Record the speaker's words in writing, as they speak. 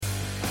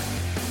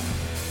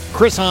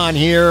Chris Hahn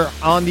here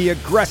on the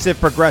Aggressive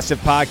Progressive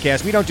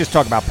Podcast. We don't just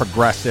talk about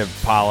progressive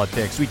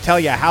politics. We tell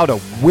you how to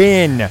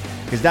win,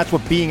 because that's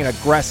what being an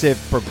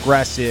aggressive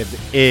progressive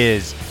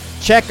is.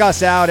 Check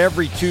us out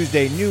every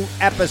Tuesday. New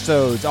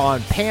episodes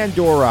on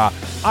Pandora,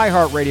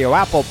 iHeartRadio,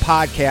 Apple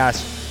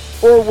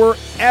Podcasts, or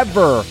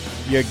wherever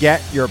you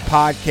get your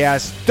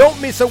podcasts. Don't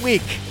miss a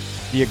week.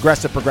 The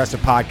Aggressive Progressive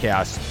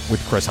Podcast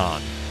with Chris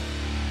Hahn.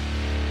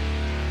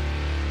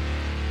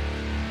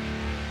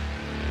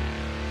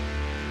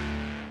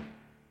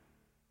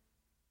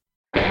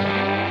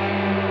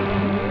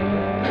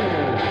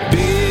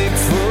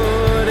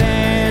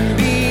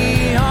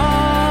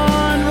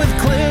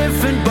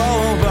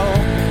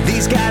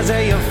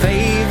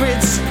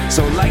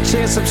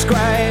 Share,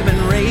 subscribe,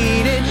 and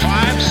rate it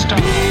 5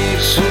 stars.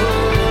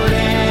 Bigfoot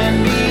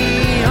and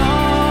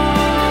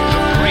Beyond,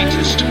 the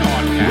greatest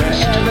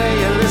podcast. Wherever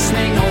you're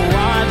listening or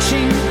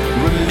watching,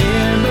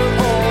 remember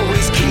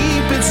always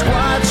keep it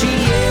squatchy,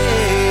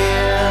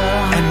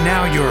 yeah. And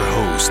now your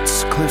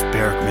hosts, Cliff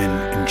Berkman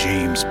and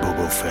James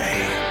Bobo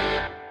Fay.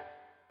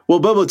 Well,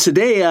 Bobo,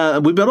 today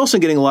we've been also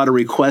getting a lot of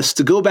requests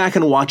to go back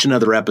and watch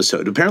another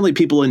episode. Apparently,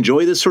 people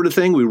enjoy this sort of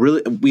thing.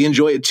 We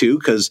enjoy it too,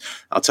 because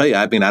I'll tell you,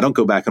 I don't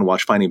go back and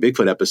watch Finding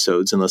Bigfoot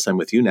episodes unless I'm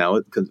with you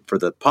now for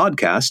the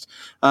podcast.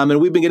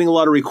 And we've been getting a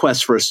lot of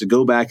requests for us to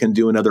go back and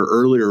do another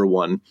earlier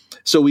one.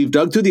 So we've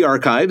dug through the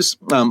archives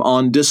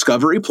on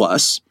Discovery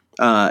Plus.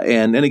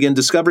 And again,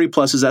 Discovery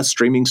Plus is that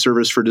streaming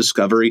service for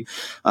Discovery.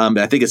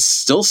 I think it's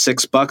still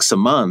 $6 a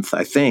month,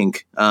 I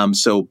think.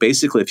 So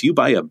basically, if you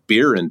buy a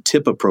beer and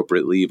tip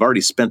appropriately, you've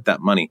already spent that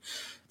money.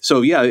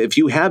 So yeah, if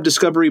you have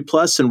Discovery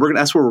Plus, and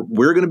that's where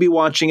we're going to be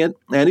watching it.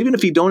 And even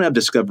if you don't have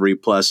Discovery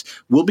Plus,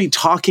 we'll be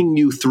talking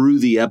you through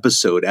the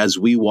episode as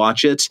we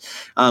watch it.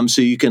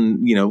 So you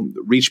can,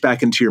 reach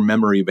back into your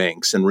memory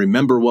banks and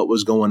remember what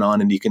was going on.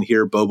 And you can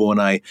hear Bobo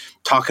and I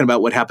talking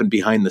about what happened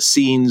behind the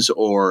scenes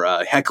or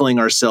heckling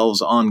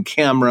ourselves on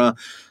camera,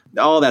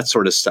 all that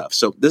sort of stuff.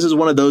 So this is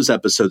one of those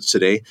episodes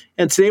today.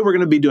 And today we're going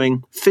to be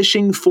doing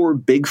Fishing for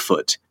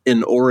Bigfoot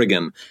in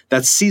Oregon.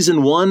 That's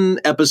season 1,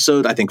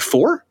 episode, I think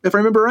 4, if I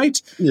remember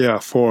right. Yeah,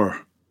 4.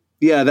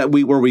 Yeah,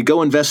 where we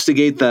go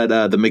investigate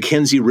that the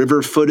Mackenzie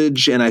River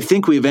footage, and I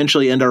think we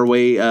eventually find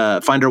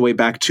our way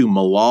back to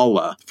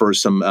Malala for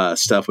some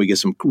stuff. We get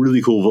some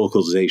really cool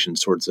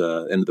vocalizations towards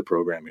the end of the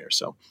program here.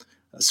 So,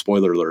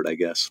 spoiler alert, I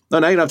guess. Oh,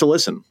 now you don't have to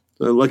listen.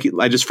 Lucky,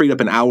 I just freed up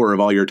an hour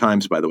of all your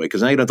times, by the way,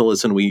 because now you don't have to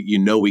listen. We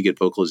get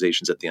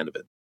vocalizations at the end of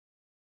it.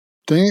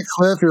 Dang it,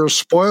 Cliff, you're a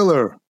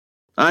spoiler.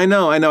 I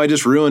know. I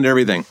just ruined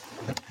everything.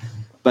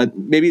 But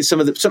maybe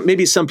some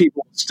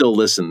people still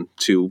listen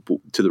to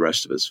the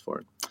rest of us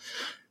for it.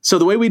 So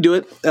the way we do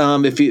it,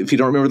 if you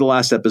don't remember the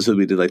last episode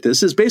we did like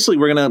this, is basically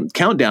we're going to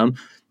count down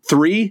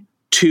 3,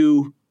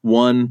 2,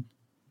 1,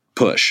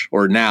 push,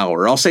 or now,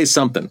 or I'll say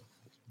something.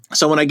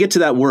 So when I get to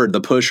that word,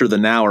 the push or the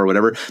now or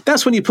whatever,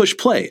 that's when you push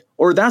play,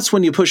 or that's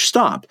when you push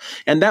stop.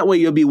 And that way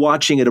you'll be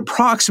watching at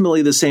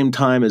approximately the same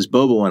time as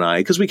Bobo and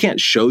I, because we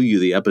can't show you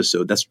the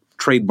episode. That's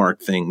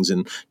trademark things.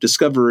 And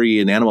Discovery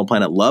and Animal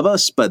Planet love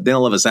us, but they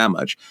don't love us that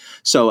much.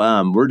 So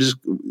we're just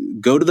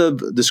go to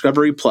the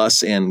Discovery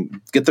Plus and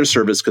get their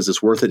service because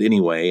it's worth it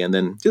anyway. And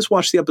then just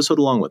watch the episode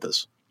along with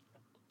us.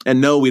 And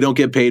no, we don't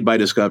get paid by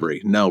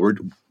Discovery. No,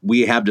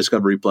 we have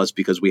Discovery Plus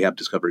because we have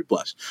Discovery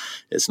Plus.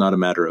 It's not a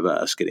matter of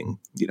us getting,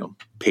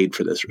 paid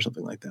for this or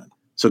something like that.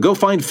 So go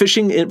find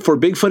Fishing for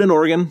Bigfoot in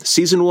Oregon,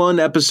 season 1,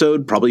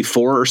 episode probably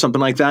 4 or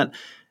something like that.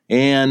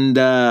 And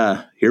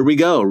here we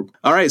go.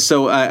 All right,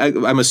 so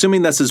I'm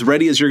assuming that's as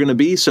ready as you're going to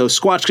be. So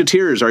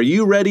Squatchketeers, are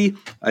you ready?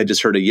 I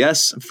just heard a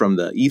yes from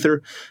the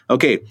ether.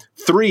 Okay,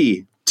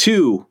 3,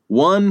 2,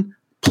 1,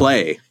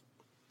 play.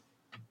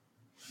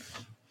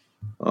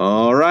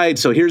 All right,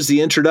 so here's the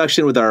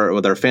introduction with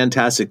our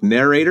fantastic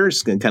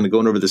narrators, kind of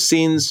going over the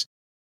scenes.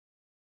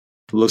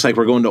 Looks like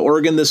we're going to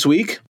Oregon this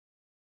week.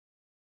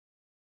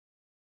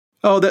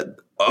 The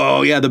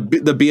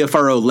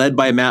BFRO led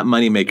by Matt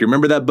Moneymaker.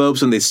 Remember that,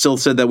 Bobes, when they still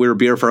said that we were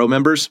BFRO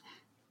members?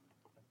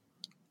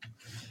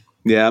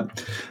 Yeah,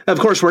 of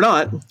course we're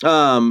not.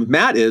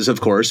 Matt is, of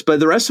course, but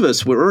the rest of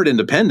us, we're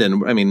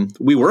independent. I mean,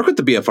 we work with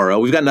the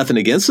BFRO. We've got nothing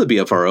against the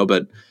BFRO,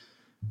 but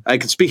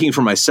speaking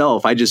for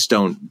myself, I just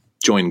don't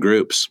join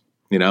groups,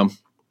 Yeah,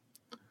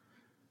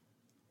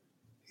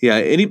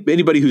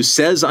 anybody who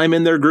says I'm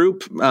in their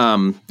group,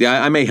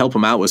 I may help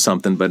them out with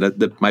something, but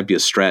that might be a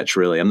stretch,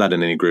 really. I'm not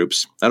in any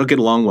groups. I don't get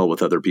along well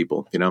with other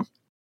people,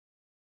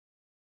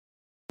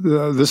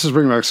 This is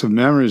bringing back some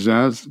memories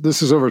now.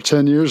 This is over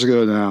 10 years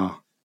ago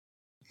now.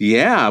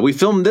 Yeah, we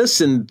filmed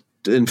this in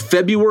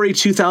February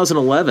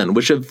 2011,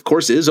 which, of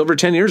course, is over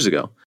 10 years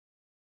ago.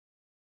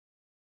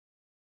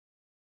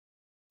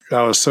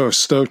 I was so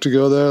stoked to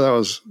go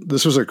there.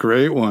 This was a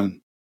great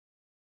one.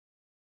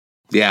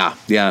 Yeah.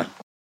 And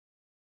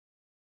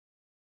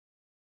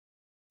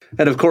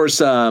of course,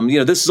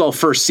 this is all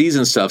first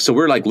season stuff. So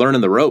we're like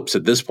learning the ropes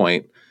at this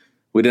point.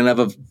 We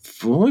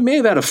may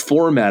have had a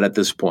format at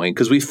this point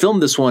because we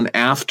filmed this one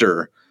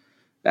after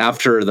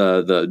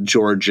the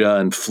Georgia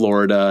and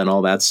Florida and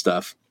all that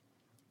stuff.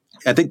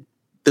 I think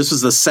This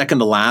was the second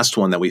to last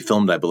one that we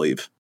filmed, I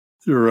believe.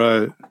 You're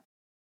right.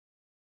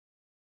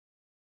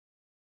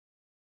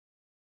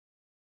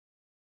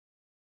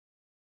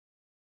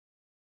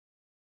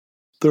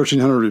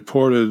 $1,300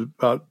 reported,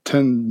 about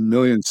 10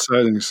 million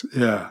sightings.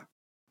 Yeah.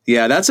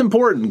 Yeah, that's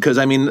important because,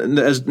 I mean,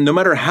 no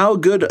matter how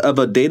good of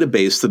a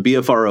database the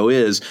BFRO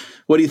is,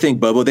 what do you think,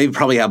 Bobo? They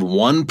probably have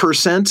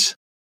 1%?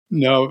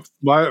 No,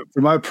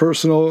 for my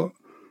personal,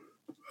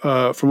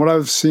 from what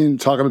I've seen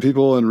talking to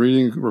people and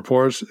reading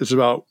reports, it's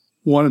about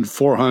 1 in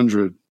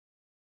 400.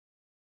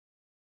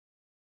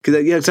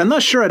 Because I'm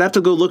not sure. I'd have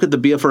to go look at the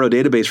BFRO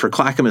database for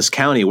Clackamas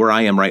County, where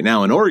I am right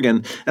now in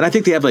Oregon. And I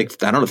think they have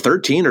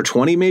 13 or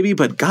 20 maybe.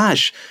 But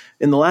gosh,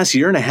 in the last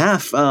year and a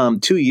half,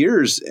 2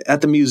 years,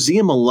 at the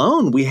museum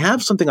alone, we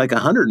have something like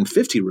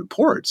 150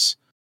 reports.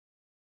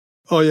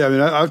 Oh, yeah. I mean,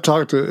 I've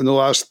talked to, in the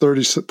last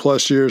 30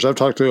 plus years, I've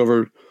talked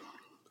to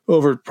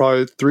over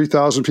probably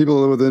 3,000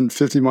 people within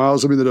 50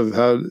 miles of me that have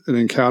had an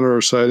encounter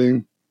or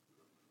sighting.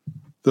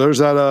 There's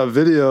that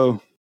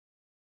video.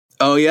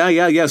 Oh,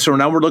 yeah. So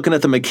now we're looking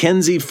at the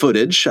Mackenzie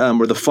footage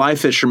where the fly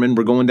fishermen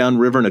were going down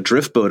river in a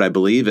drift boat, I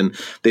believe, and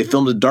they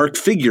filmed a dark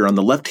figure on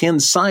the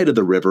left-hand side of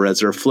the river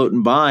as they're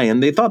floating by,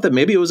 and they thought that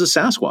maybe it was a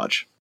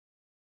Sasquatch.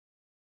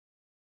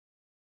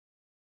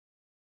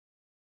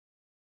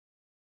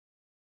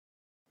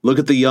 Look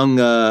at the young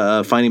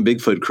Finding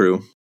Bigfoot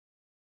crew.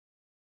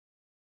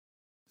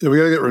 Yeah, we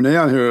got to get Renee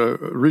on here.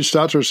 Reached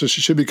out to her, so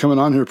she should be coming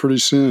on here pretty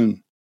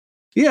soon.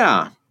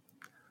 Yeah,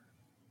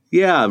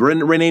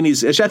 Renee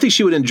needs. I think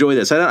she would enjoy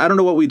this. I don't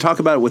know what we talk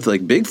about with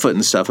like Bigfoot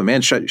and stuff, but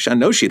man, I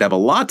know she'd have a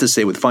lot to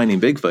say with Finding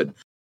Bigfoot.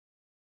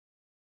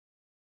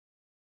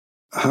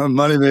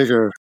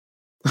 Moneymaker.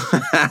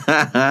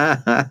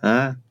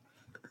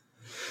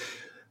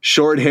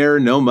 Short hair,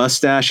 no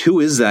mustache. Who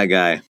is that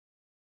guy?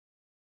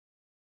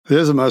 He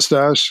has a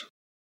mustache.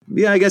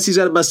 Yeah, I guess he's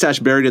got a mustache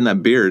buried in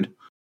that beard.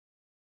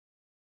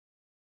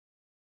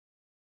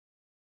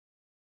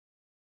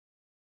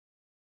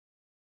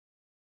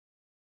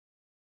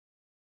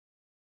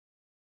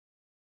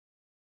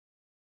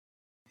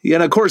 Yeah,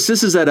 and of course,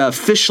 this is at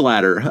Fish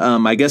Ladder.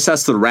 I guess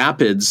that's the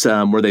rapids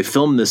where they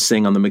filmed this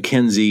thing on the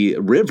Mackenzie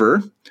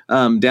River.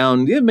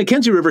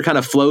 Mackenzie River kind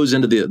of flows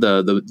into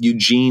the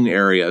Eugene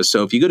area.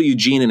 So if you go to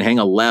Eugene and hang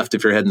a left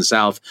if you're heading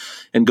south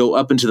and go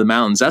up into the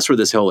mountains, that's where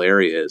this whole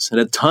area is. And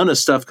a ton of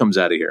stuff comes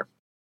out of here.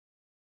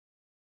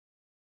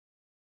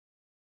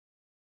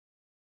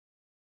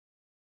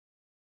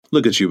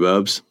 Look at you,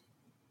 Bubs.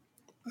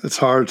 It's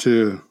hard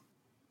to.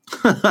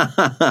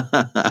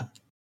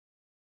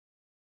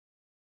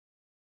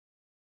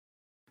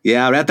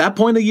 Yeah, at that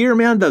point of year,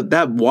 man,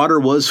 that water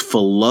was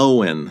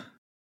flowing.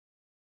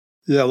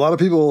 Yeah, a lot of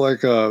people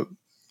like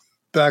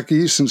back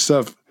east and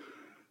stuff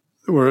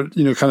where it,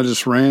 kind of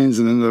just rains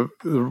and then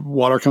the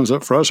water comes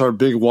up. For us, our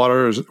big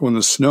water is when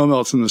the snow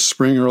melts in the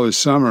spring, early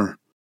summer.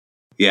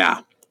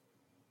 Yeah.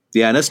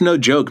 Yeah, and that's no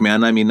joke,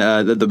 man. I mean,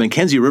 the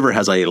Mackenzie River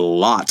has a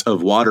lot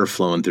of water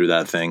flowing through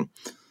that thing.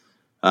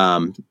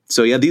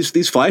 So yeah,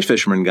 these fly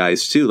fishermen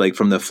guys too, like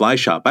from the fly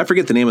shop. I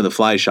forget the name of the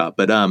fly shop,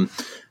 but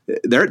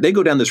they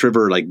go down this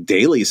river like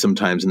daily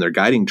sometimes in their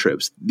guiding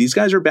trips. These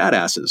guys are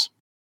badasses.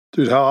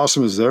 Dude, how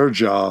awesome is their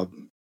job?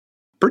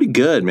 Pretty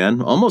good,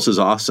 man. Almost as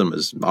awesome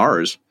as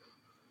ours.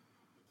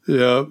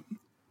 Yeah.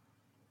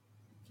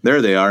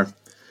 There they are.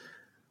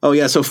 Oh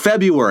yeah, so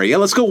February. Yeah,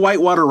 let's go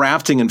whitewater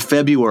rafting in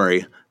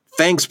February.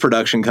 Thanks,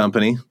 production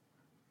company.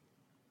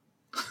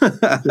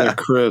 Yeah,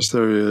 Chris,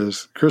 there he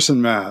is. Chris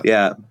and Matt.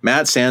 Yeah,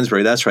 Matt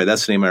Sansbury. That's right.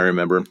 That's the name I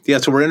remember. Yeah,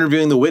 so we're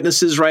interviewing the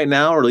witnesses right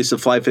now, or at least the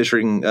fly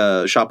fishing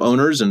shop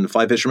owners and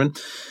fly fishermen,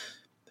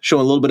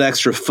 showing a little bit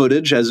extra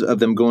footage of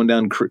them going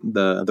down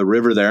the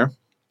river there.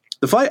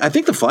 I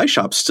think the fly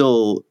shop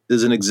still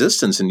is in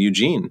existence in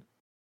Eugene.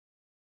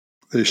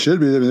 They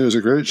should be. I mean, it was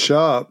a great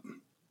shop.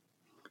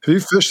 Have you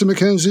fished the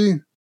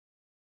Mackenzie?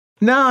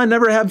 No, I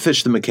never have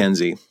fished the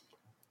Mackenzie.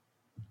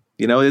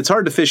 It's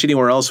hard to fish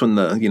anywhere else when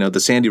the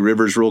Sandy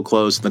River's real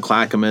close and the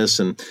Clackamas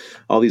and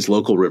all these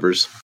local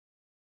rivers.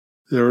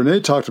 Yeah,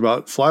 Renee talked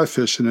about fly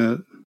fishing it.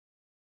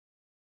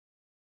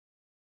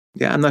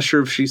 Yeah, I'm not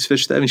sure if she's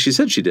fished that. I mean, she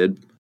said she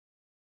did.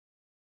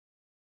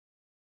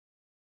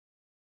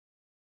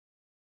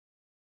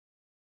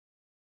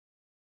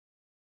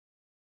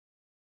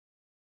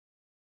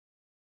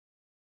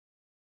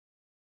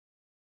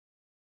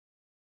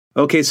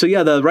 Okay, so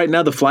yeah, right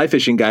now the fly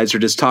fishing guys are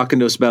just talking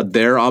to us about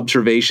their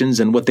observations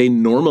and what they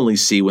normally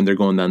see when they're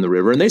going down the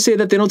river. And they say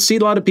that they don't see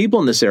a lot of people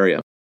in this area.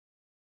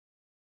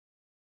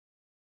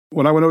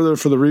 When I went over there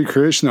for the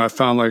recreation, I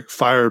found like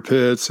fire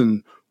pits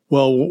and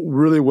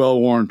really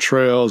well-worn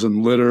trails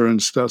and litter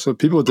and stuff. So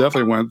people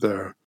definitely went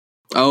there.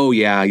 Oh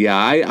yeah.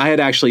 I had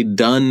actually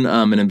done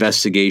an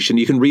investigation.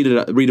 You can read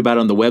about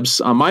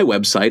it on my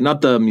website,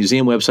 not the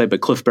museum website,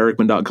 but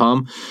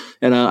cliffbarrickman.com.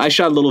 And I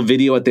shot a little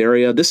video at the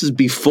area. This is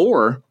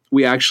before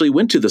we actually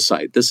went to the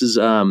site. This is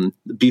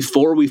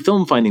before we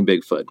filmed Finding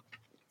Bigfoot.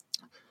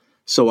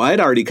 So I had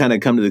already kind of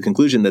come to the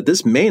conclusion that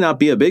this may not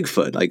be a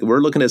Bigfoot. Like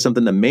we're looking at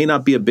something that may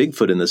not be a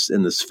Bigfoot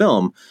in this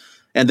film.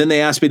 And then they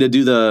asked me to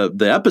do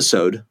the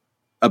episode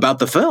about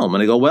the film.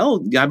 And I go,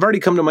 well, yeah, I've already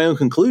come to my own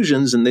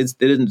conclusions, and they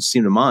didn't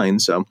seem to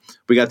mind. So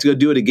we got to go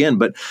do it again.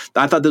 But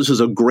I thought this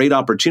was a great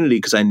opportunity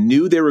because I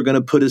knew they were going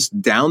to put us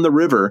down the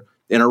river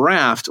in a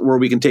raft where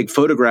we can take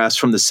photographs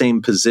from the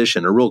same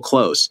position or real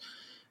close.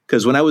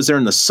 Because when I was there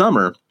in the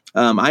summer,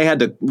 I had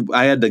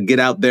to get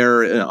out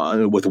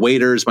there with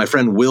waders. My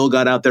friend Will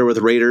got out there with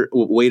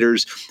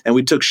waders, and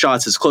we took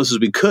shots as close as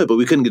we could, but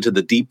we couldn't get to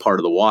the deep part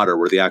of the water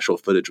where the actual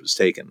footage was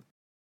taken.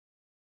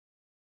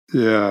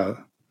 Yeah.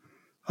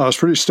 I was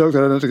pretty stoked that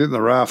I didn't have to get in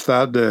the raft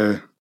that day.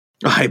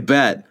 I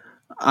bet.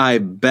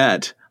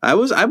 I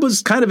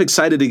was kind of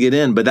excited to get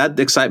in, but that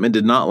excitement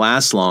did not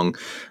last long.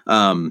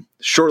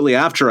 Shortly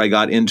after I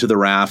got into the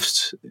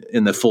raft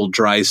in the full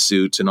dry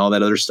suit and all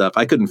that other stuff,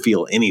 I couldn't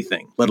feel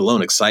anything, let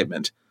alone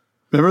excitement.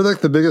 Remember,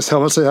 like the biggest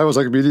helmets they had was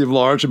like medium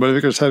large, and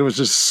Moneymaker's head was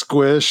just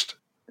squished.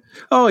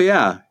 Oh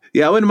yeah.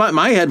 When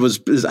my head was,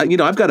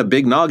 I've got a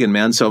big noggin,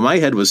 man, so my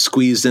head was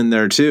squeezed in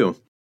there too.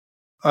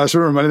 I just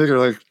remember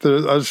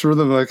Moneymaker, I just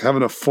remember them like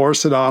having to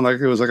force it on, like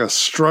it was like a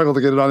struggle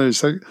to get it on. And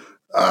he's like,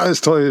 I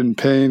was totally in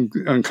pain,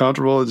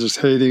 uncomfortable, just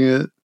hating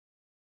it.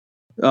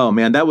 Oh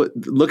man,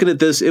 looking at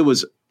this, it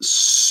was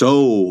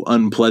so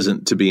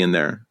unpleasant to be in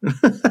there.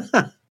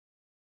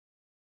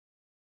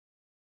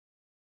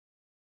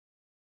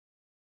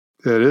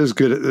 Yeah, it is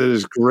good. It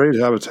is great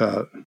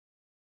habitat.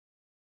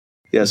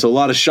 Yeah, so a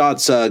lot of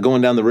shots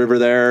going down the river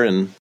there,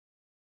 and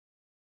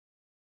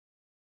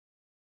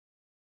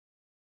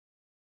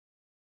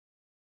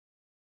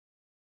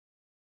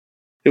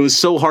it was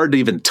so hard to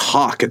even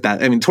talk at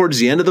that. I mean, towards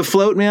the end of the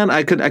float, man,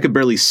 I could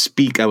barely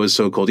speak. I was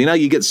so cold. You know,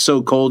 you get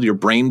so cold, your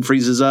brain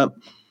freezes up.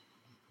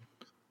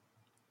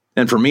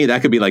 And for me,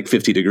 that could be like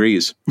 50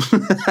 degrees.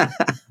 The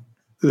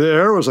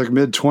air was like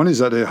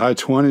mid-20s that day, high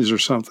 20s or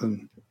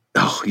something.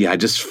 Oh, yeah, I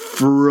just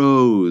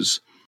froze.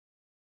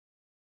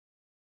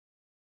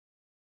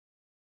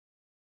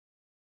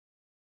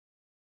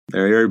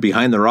 There you're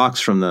behind the rocks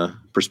from the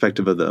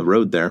perspective of the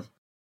road there.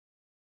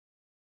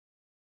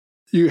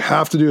 You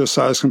have to do a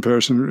size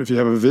comparison if you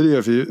have a video.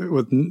 If you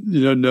with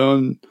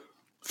known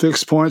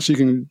fixed points, you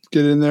can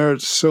get in there.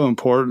 It's so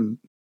important.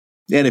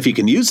 And if you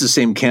can use the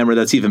same camera,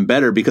 that's even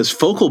better because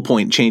focal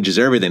point changes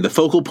everything. The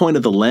focal point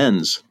of the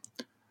lens.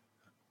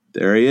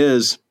 There he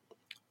is.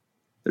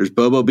 There's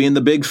Bobo being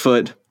the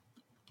Bigfoot.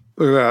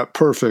 Look at that.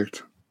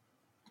 Perfect.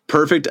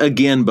 Perfect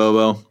again,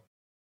 Bobo.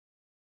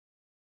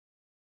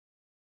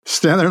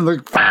 Stand there and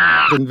look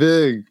f***ing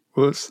big.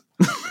 Whoops.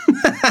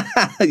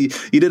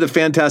 You did a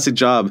fantastic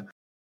job.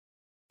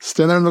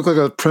 Stand there and look like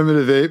a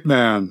primitive ape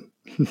man.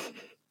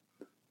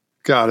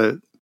 Got it.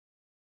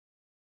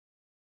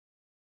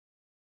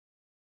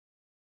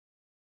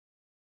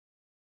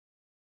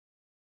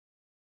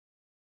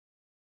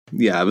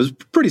 Yeah, it was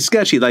pretty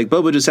sketchy. Like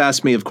Bobo just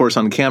asked me, of course,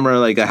 on camera,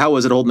 like, how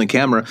was it holding the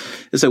camera?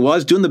 It's like, well, I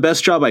was doing the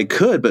best job I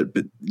could, but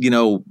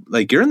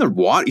like you're in the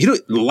water.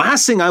 The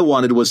last thing I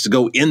wanted was to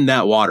go in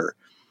that water.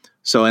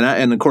 So,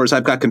 and of course,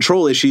 I've got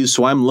control issues,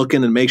 so I'm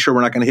looking and make sure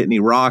we're not going to hit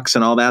any rocks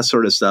and all that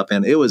sort of stuff.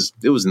 And it was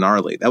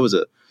gnarly. That was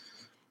a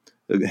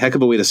heck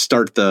of a way to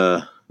start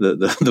the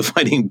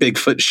Fighting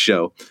Bigfoot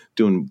show,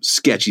 doing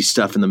sketchy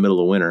stuff in the middle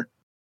of winter.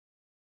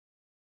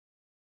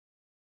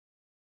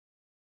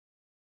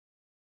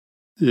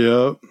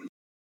 Yep.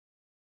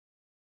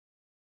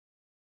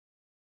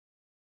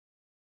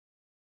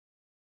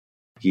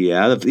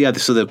 Yeah.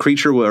 So the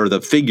creature or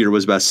the figure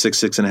was about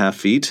 6.5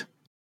 feet.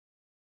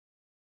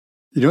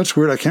 You know what's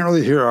weird? I can't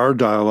really hear our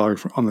dialogue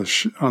on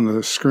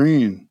the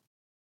screen.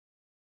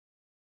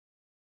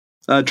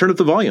 Turn up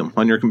the volume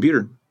on your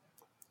computer.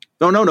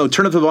 Oh, no.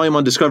 Turn up the volume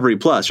on Discovery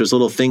Plus. There's a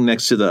little thing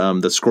next to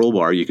the scroll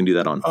bar. You can do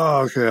that on.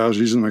 Oh, okay. I was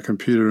using my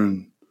computer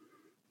and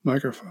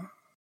microphone.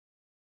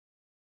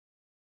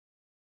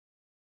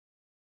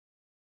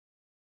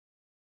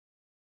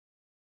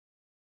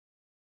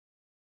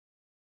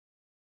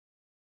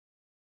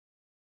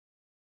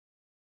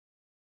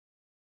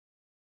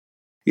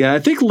 Yeah, I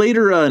think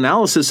later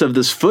analysis of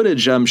this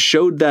footage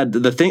showed that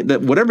the thing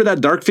that whatever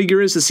that dark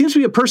figure is, it seems to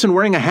be a person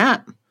wearing a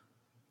hat.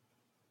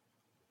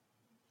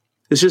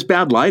 It's just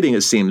bad lighting,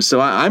 it seems.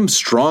 So I'm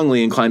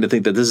strongly inclined to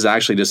think that this is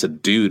actually just a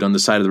dude on the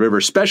side of the river,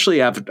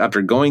 especially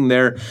after going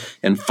there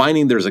and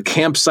finding there's a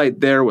campsite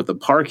there with a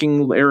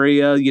parking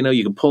area. You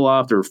can pull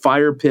off. There are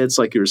fire pits,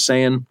 like you were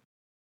saying.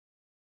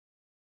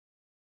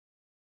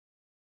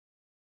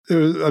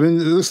 You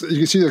can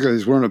see like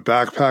he's wearing a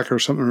backpack or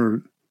something.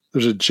 Or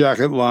there's a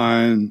jacket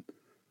line.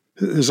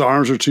 His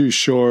arms are too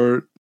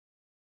short.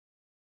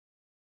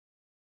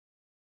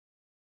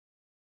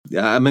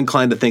 Yeah, I'm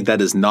inclined to think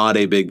that is not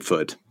a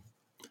Bigfoot.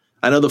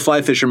 I know the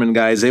fly fisherman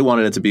guys, they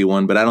wanted it to be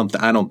one, but I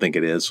don't think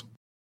it is.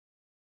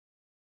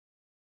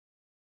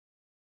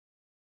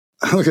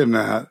 Look at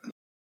Matt.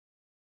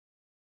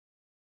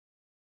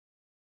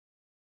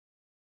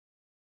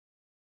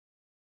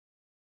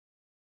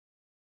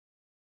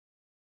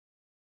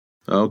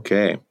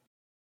 Okay.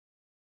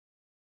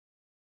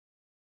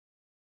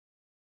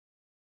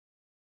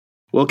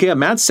 Well, okay,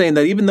 Matt's saying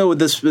that even though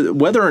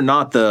whether or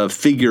not the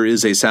figure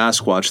is a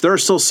Sasquatch, there are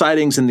still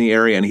sightings in the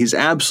area, and he's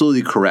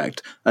absolutely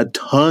correct. A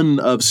ton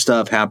of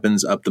stuff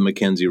happens up the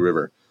Mackenzie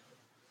River.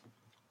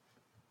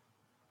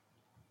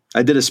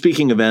 I did a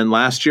speaking event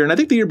last year, and I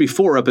think the year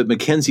before up at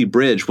Mackenzie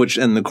Bridge,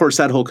 and of course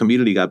that whole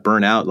community got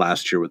burnt out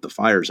last year with the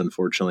fires,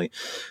 unfortunately.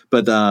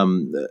 But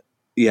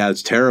yeah,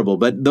 it's terrible.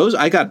 But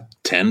I got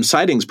 10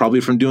 sightings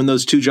probably from doing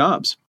those 2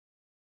 jobs.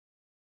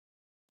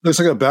 Looks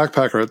like a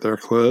backpack right there,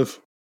 Cliff.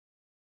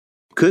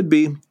 Could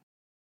be.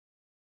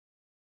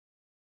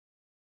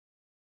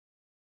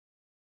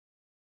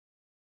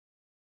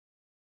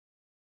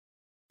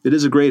 It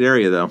is a great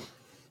area, though.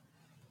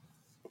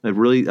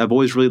 I've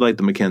always really liked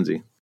the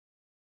Mackenzie.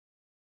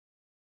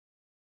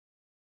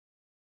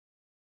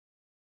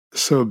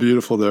 So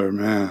beautiful there,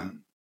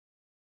 man.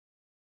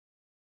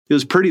 It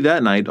was pretty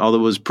that night, although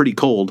it was pretty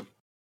cold.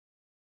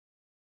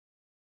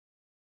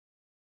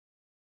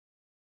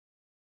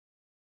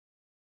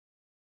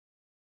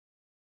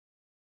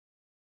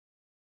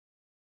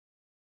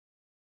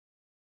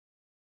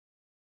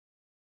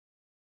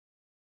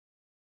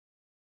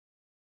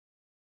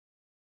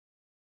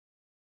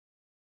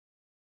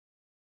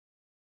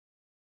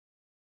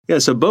 Yeah,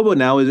 so Bobo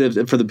now,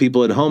 for the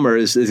people at home,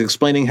 is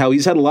explaining how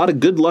he's had a lot of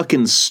good luck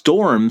in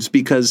storms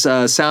because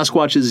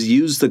Sasquatches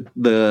use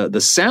the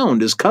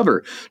sound as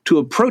cover to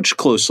approach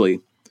closely.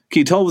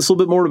 Can you tell us a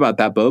little bit more about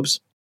that, Bobes?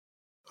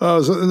 I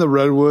was in the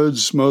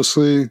redwoods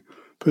mostly,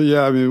 but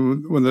yeah, I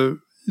mean, when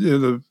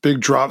the big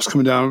drops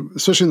coming down,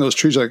 especially in those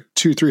trees like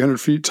 200-300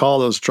 feet tall,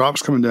 those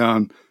drops coming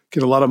down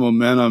get a lot of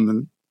momentum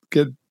and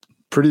get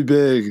pretty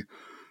big.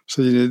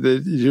 So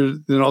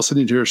then all of a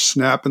sudden you hear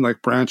snapping,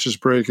 like branches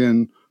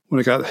breaking. When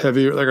it got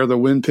heavier, like or the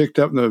wind picked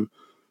up and the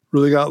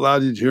really got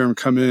loud, you'd hear them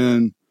come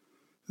in.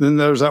 Then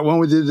there's that one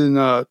we did in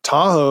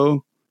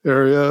Tahoe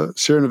area,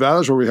 Sierra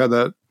Nevadas, where we had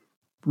that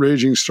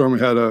raging storm.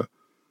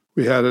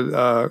 We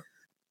had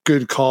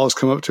good calls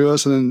come up to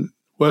us, and then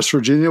West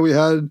Virginia we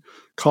had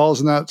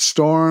calls in that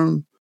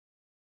storm.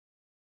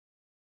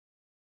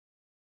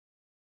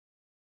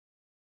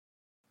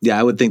 Yeah,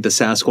 I would think the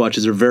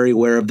Sasquatches are very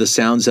aware of the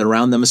sounds that are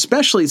around them,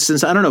 especially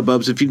since, I don't know,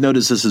 Bubs, if you've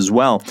noticed this as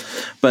well,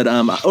 but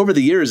over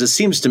the years, it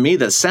seems to me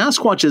that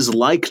Sasquatches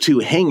like to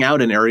hang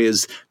out in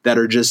areas that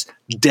are just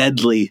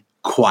deadly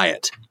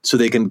quiet so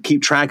they can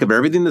keep track of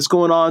everything that's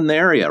going on in the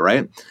area,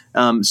 right?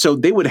 So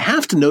they would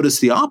have to notice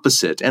the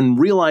opposite and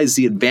realize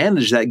the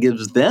advantage that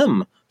gives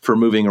them for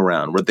moving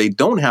around, where they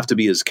don't have to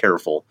be as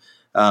careful,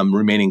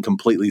 remaining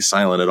completely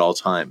silent at all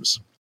times.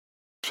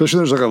 Especially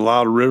there's like a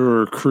loud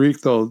river or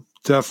creek, they'll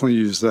definitely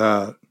use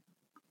that.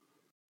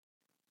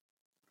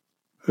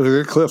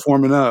 Look at Cliff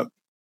warming up.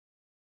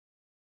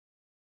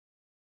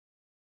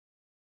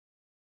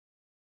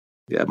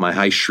 Yeah, my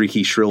high,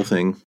 shrieky, shrill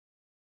thing.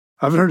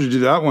 I haven't heard you do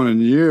that one in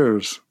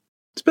years.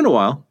 It's been a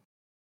while.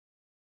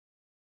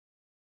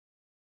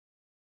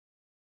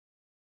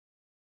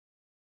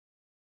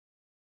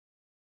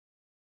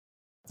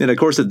 And of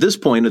course, at this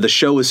point, the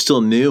show is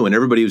still new, and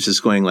everybody was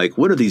just going like,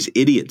 what are these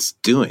idiots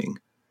doing?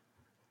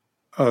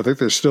 Oh, I think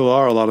there still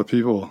are a lot of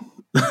people.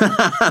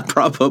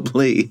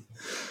 Probably.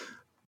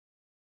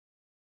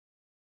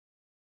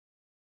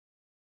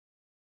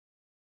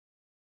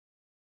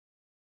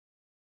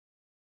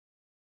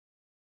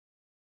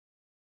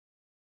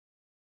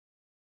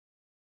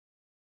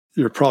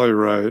 You're probably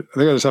right. I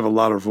think I just have a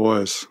louder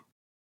voice.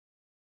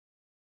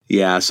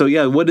 Yeah. So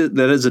yeah,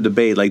 that is a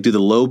debate. Like, do the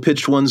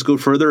low-pitched ones go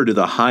further, or do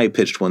the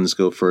high-pitched ones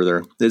go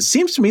further? It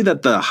seems to me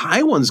that the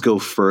high ones go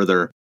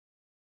further.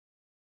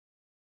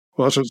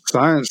 Well, that's what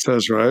science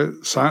says, right?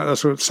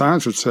 That's what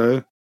science would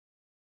say.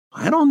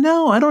 I don't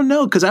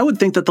know, because I would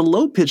think that the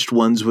low-pitched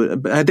ones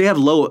they have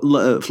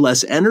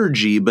less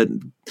energy. But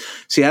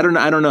see, I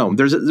don't know.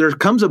 There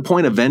comes a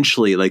point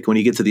eventually, like when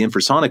you get to the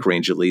infrasonic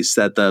range, at least,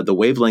 that the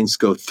wavelengths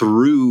go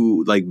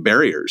through like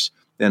barriers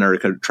and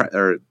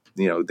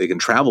they can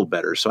travel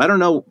better. So I don't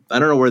know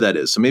where that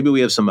is. So maybe we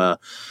have some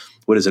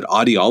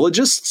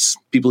audiologists,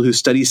 people who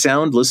study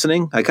sound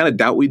listening. I kind of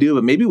doubt we do,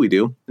 but maybe we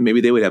do. Maybe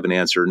they would have an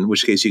answer, in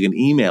which case you can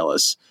email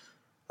us.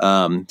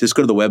 Just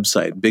go to the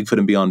website,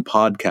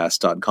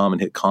 bigfootandbeyondpodcast.com,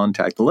 and hit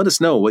contact and let us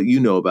know what you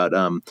know about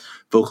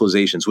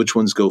vocalizations, which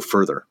ones go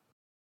further.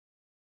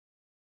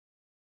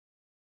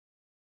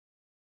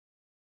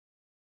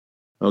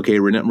 Okay,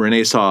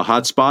 Renee saw a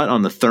hot spot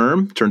on the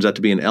therm. Turns out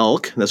to be an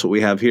elk. That's what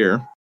we have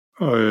here.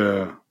 Oh,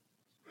 yeah.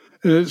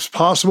 And it's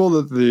possible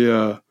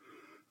that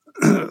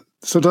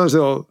sometimes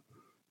the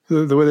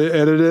way they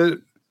edit it,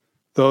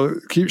 they'll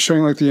keep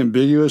showing like the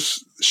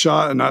ambiguous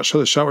shot and not show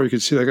the shot where you can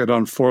see like it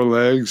on 4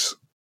 legs.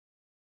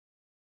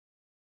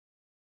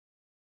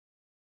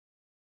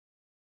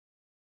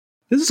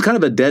 This is kind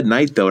of a dead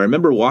night, though. I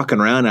remember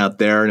walking around out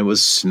there, and it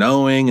was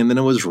snowing, and then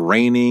it was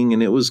raining,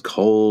 and it was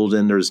cold,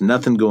 and there's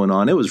nothing going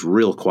on. It was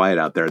real quiet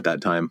out there at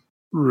that time.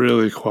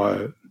 Really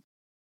quiet.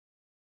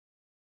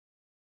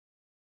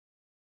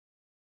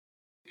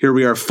 Here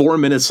we are 4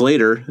 minutes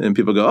later, and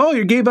people go, oh,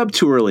 you gave up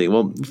too early.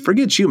 Well,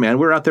 forget you, man.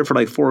 We were out there for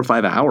like 4 or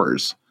 5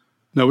 hours.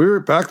 No, we were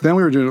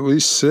doing at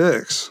least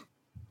 6.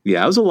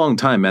 Yeah, it was a long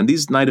time, man.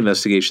 These night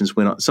investigations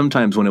went on,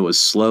 sometimes when it was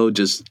slow,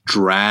 just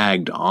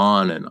dragged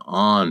on and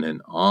on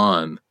and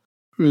on.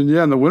 I mean,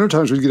 yeah, in the winter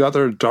times we'd get out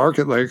there dark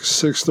at like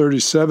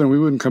 6:37. We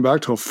wouldn't come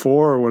back till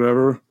 4 or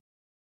whatever.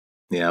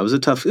 Yeah, it was a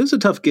tough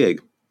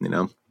gig, you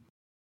know.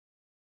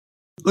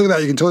 Look at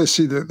that. You can totally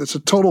see that it's a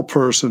total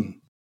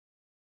person.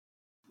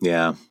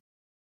 Yeah.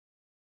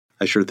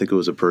 I sure think it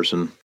was a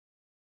person.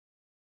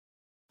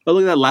 Oh,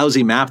 look at that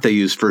lousy map they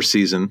used first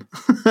season.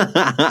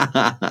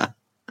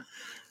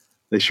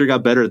 They sure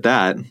got better at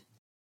that.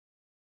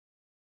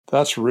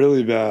 That's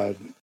really bad.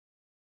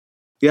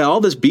 Yeah,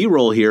 all this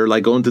B-roll here,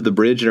 like going through the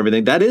bridge and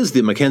everything, that is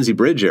the Mackenzie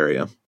Bridge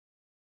area.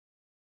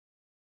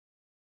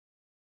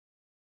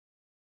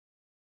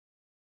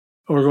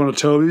 Oh, we're going to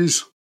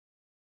Toby's?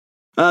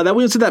 That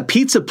went to that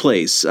pizza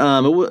place.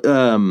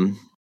 Bigfoot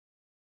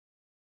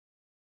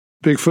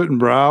and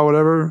Brow,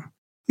 whatever.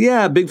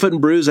 Yeah, Bigfoot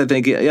and Brews, I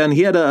think. Yeah, and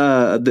he has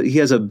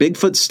a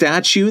Bigfoot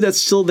statue that's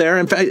still there.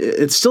 In fact,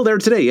 it's still there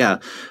today. Yeah,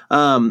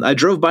 I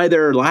drove by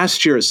there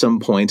last year at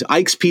some point.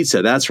 Ike's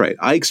Pizza, that's right,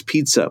 Ike's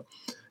Pizza.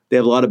 They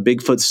have a lot of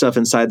Bigfoot stuff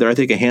inside there. I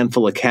think a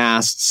handful of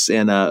casts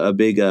and a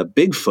big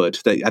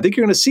Bigfoot that I think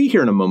you're going to see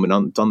here in a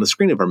moment on the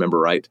screen, if I remember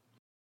right.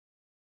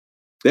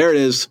 There it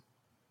is.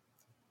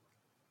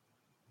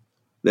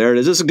 There it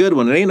is. This is a good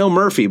one. It ain't no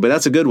Murphy, but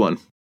that's a good one.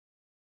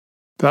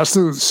 That's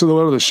the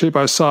silhouette of the shape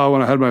I saw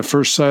when I had my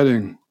first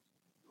sighting.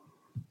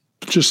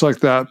 Just like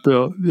that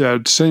build. Yeah,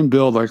 same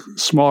build, like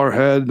smaller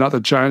head, not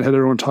the giant head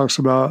everyone talks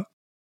about.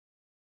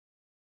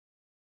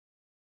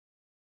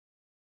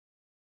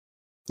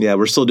 Yeah,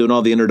 we're still doing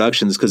all the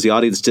introductions because the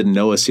audience didn't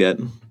know us yet.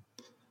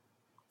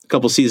 A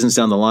couple seasons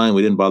down the line,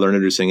 we didn't bother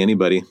introducing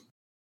anybody.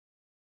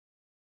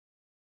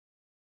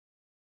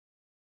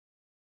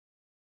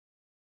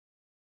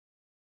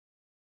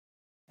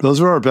 Those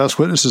were our best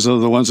witnesses, though,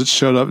 the ones that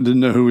showed up and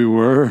didn't know who we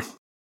were.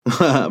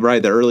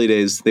 Right, the early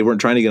days. They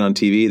weren't trying to get on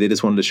TV. They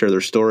just wanted to share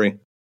their story.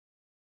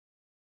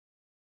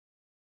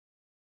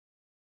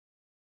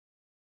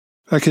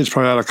 That kid's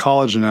probably out of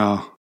college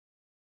now.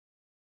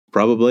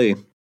 Probably.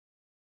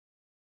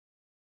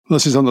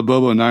 Unless he's on the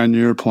Bobo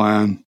 9-year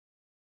plan.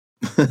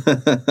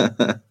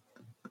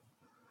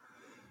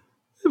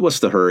 What's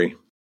the hurry?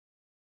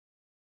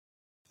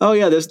 Oh,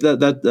 yeah,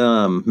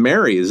 that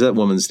Mary is that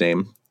woman's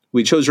name.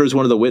 We chose her as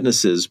one of the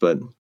witnesses, but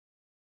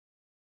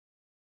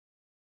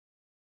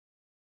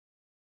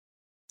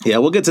yeah,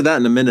 we'll get to that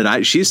in a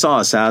minute. She saw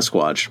a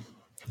Sasquatch.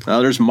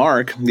 There's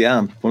Mark. Yeah,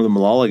 one of the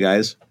Malala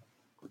guys.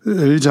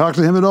 Have you talked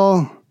to him at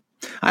all?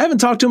 I haven't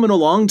talked to him in a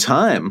long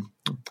time.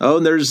 Oh,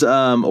 and there's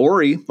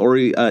Ori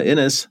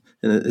Innes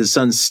and his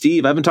son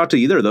Steve. I haven't talked to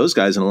either of those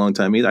guys in a long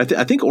time either.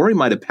 I think Ori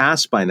might have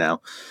passed by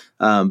now,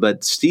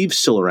 but Steve's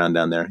still around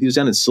down there. He was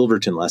down in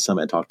Silverton last time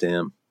I talked to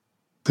him.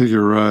 I think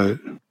you're right.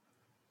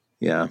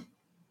 Yeah,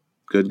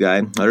 good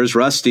guy. There's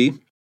Rusty.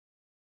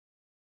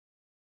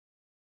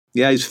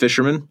 Yeah, he's a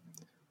fisherman.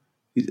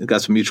 He's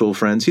got some mutual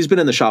friends. He's been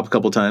in the shop a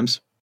couple times.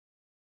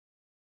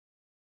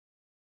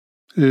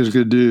 He's a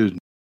good dude.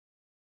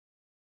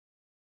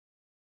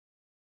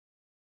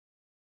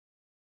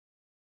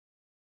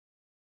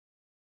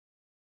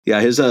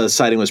 Yeah, his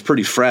sighting was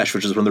pretty fresh,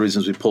 which is one of the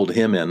reasons we pulled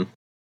him in.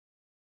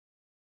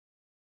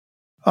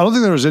 I don't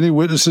think there was any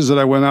witnesses that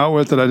I went out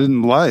with that I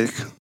didn't like.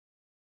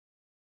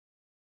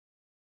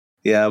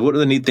 Yeah, one of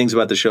the neat things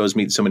about the show is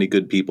meeting so many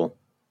good people.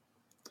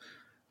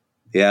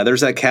 Yeah, there's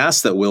that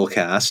cast that Will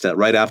cast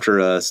right after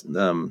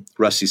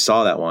Rusty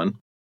saw that one.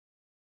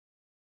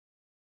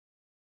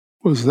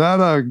 Was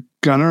that a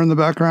Gunner in the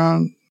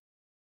background?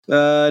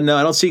 No,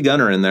 I don't see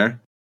Gunner in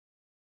there.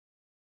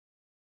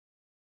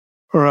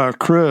 Or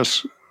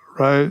Chris,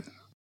 right?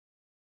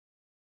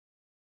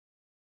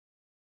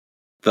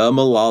 The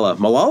Malala.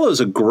 Malala is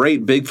a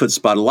great Bigfoot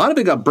spot. A lot of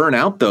it got burnt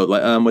out,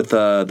 though, with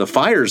the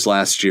fires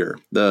last year,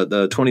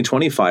 the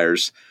 2020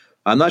 fires.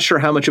 I'm not sure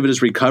how much of it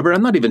is recovered.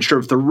 I'm not even sure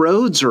if the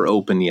roads are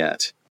open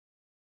yet.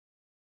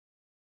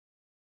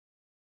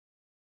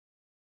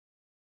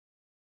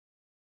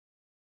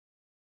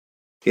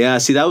 Yeah,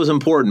 see, that was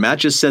important. Matt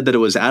just said that it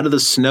was out of the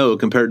snow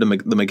compared to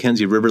the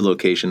Mackenzie River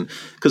location,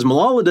 because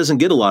Malala doesn't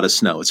get a lot of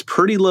snow. It's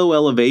pretty low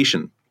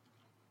elevation.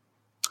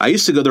 I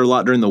used to go there a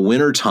lot during the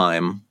winter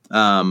time,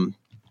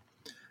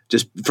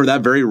 just for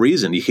that very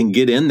reason. You can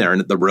get in there,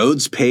 and the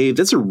road's paved.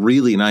 It's a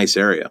really nice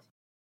area.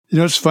 You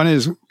know what's funny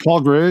is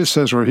Paul Graves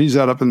says where he's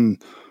out of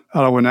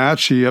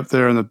Wenatchee, up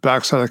there in the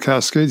backside of the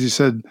Cascades, he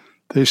said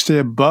they stay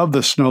above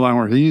the snow line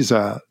where he's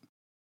at.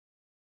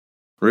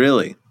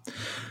 Really?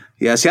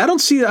 Yeah, see, I don't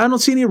see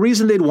any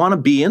reason they'd want to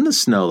be in the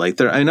snow like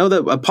there. I know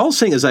that Paul's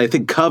saying is, I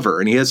think, cover,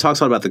 and he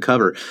talks a lot about the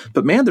cover.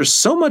 But man, there's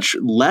so much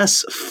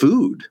less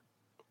food.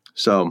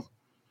 So,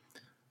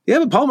 yeah,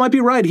 but Paul might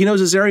be right. He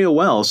knows his area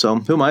well. So,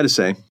 who am I to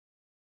say?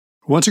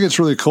 Once it gets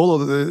really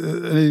cold,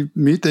 any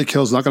meat they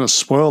kill is not going to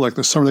spoil. Like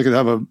this summer, they could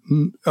have a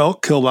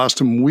elk kill last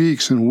them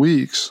weeks and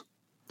weeks.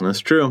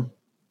 That's true.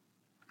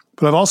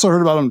 But I've also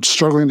heard about them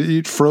struggling to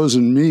eat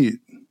frozen meat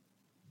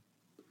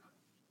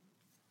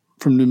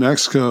from New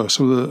Mexico.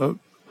 Some of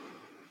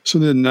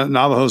the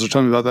Navajos are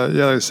telling me about that.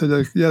 Yeah, they said,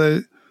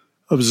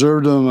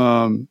 observed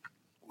them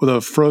with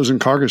a frozen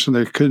carcass, and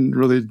they couldn't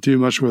really do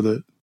much with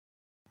it.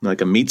 Like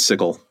a meat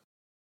sickle.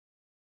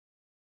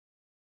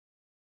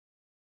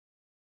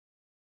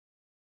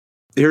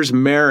 Here's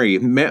Mary.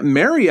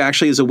 Mary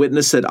actually is a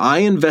witness that I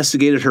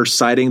investigated her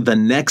sighting the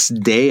next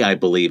day, I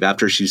believe,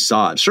 after she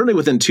saw it. Certainly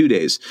within 2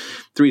 days,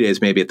 3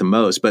 days maybe at the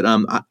most. But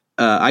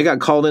I got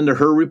called into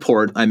her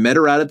report. I met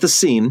her out at the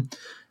scene.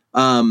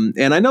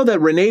 And I know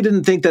that Renee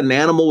didn't think that an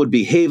animal would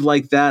behave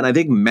like that. I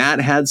think Matt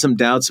had some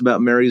doubts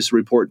about Mary's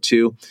report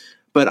too.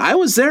 But I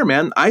was there,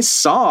 man. I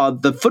saw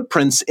the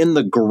footprints in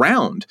the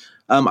ground.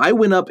 I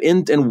went up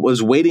in and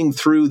was wading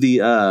through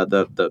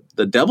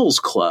the Devil's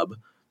Club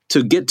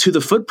to get to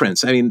the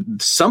footprints. I mean,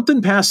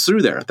 something passed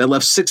through there that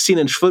left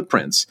 16-inch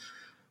footprints.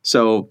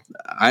 So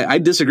I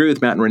disagree with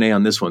Matt and Renee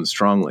on this one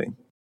strongly.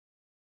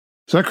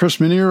 Is that Chris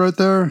Minier right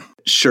there?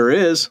 Sure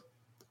is.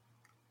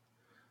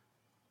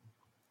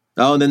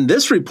 Oh, and then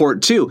this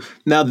report too.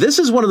 Now, this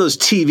is one of those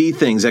TV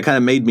things that kind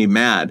of made me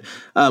mad.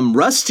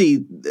 Rusty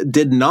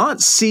did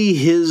not see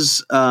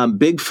his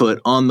Bigfoot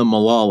on the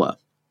Molalla.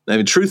 I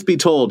mean, truth be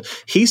told,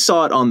 he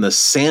saw it on the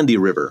Sandy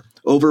River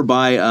over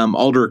by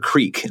Alder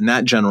Creek in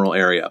that general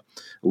area.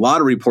 A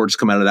lot of reports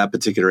come out of that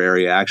particular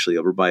area, actually,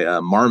 over by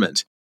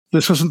Marmot.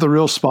 This wasn't the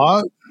real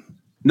spot?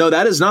 No,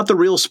 that is not the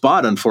real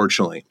spot,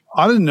 unfortunately.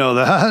 I didn't know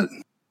that.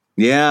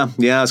 Yeah,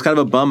 it's kind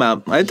of a bum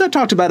out. I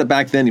talked about it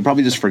back then. You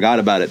probably just forgot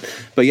about it.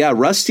 But yeah,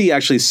 Rusty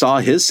actually saw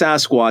his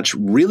Sasquatch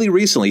really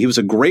recently. He was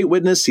a great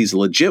witness. He's a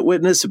legit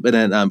witness, but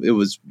it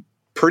was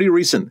pretty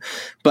recent.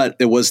 But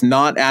it was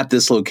not at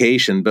this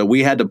location. But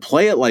we had to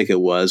play it like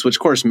it was, which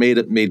of course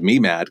made me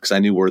mad because I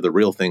knew where the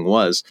real thing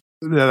was.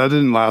 Yeah, that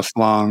didn't last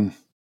long.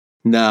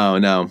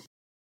 No.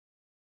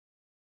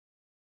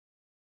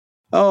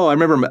 Oh, I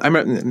remember.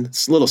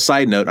 It's a little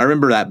side note. I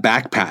remember that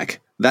backpack.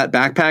 That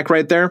backpack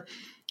right there.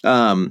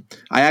 I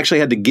actually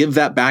had to give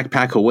that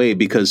backpack away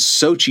because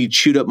Sochi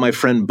chewed up my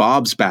friend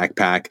Bob's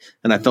backpack,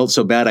 and I felt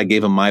so bad I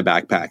gave him my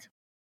backpack.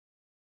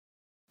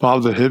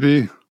 Bob the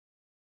hippie?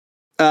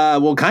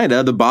 Well, kind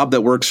of. The Bob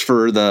that works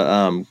for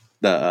the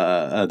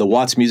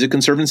Watts Music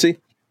Conservancy.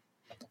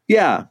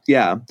 Yeah.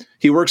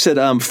 He works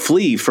at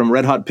Flea from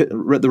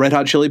the Red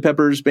Hot Chili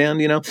Peppers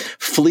band, you know.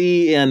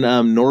 Flea and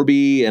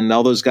Norby and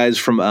all those guys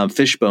from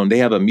Fishbone, they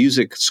have a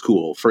music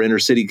school for inner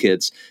city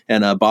kids,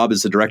 and Bob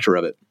is the director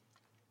of it.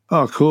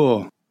 Oh,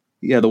 cool.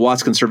 Yeah, the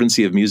Watts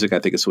Conservancy of Music, I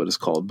think is what it's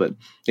called. But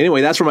anyway,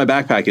 that's where my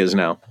backpack is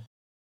now.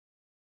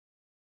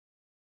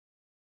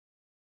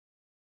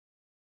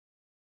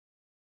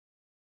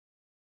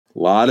 A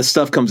lot of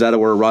stuff comes out of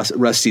where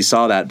Rusty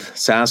saw that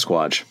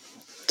Sasquatch.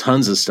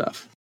 Tons of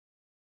stuff.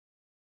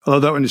 I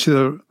love that when you see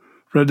the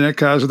redneck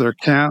guys with their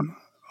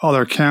all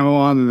their camo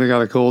on, and they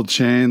got a gold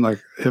chain, like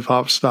hip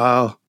hop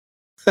style.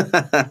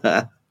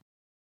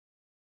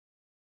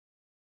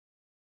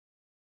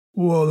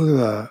 Whoa,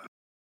 look at that.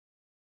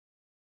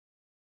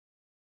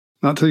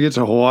 Not till you get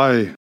to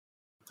Hawaii.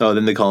 Oh,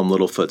 then they call them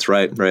Littlefoots,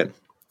 right.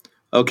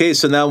 Okay,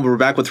 so now we're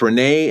back with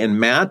Renee and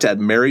Matt at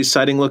Mary's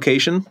sighting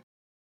location.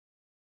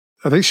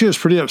 I think she was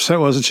pretty upset,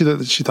 wasn't she,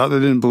 that she thought they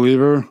didn't believe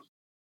her?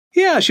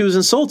 Yeah, she was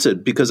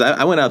insulted because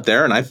I went out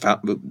there and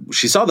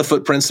she saw the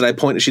footprints that I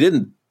pointed. She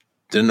didn't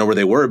know where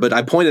they were, but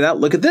I pointed out,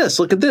 look at this.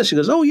 She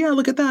goes, oh yeah,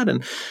 look at that.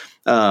 And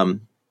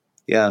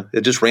yeah,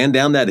 it just ran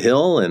down that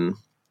hill, and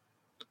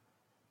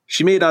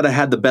she may not have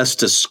had the best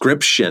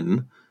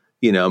description.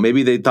 You know,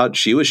 maybe they thought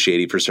she was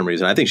shady for some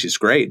reason. I think she's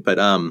great, but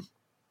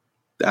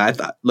I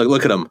thought,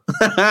 look at him.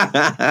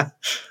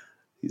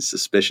 He's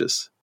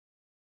suspicious.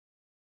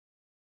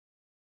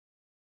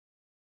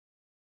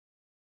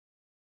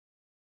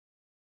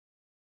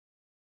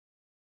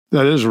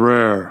 That is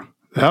rare.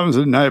 It happens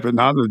at night, but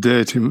not in the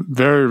daytime.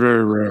 Very,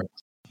 very rare.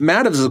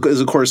 Matt is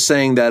of course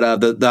saying that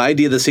the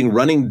idea of this thing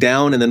running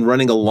down and then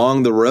running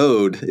along the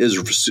road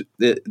is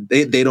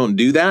they don't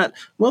do that.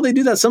 Well, they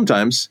do that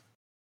sometimes.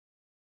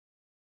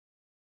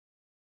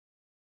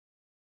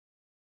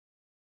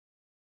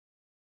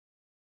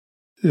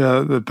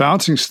 Yeah, the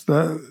bouncing.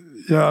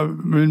 Yeah, I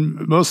mean,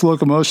 most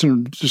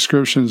locomotion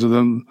descriptions of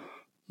them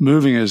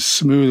moving is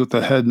smooth with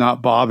the head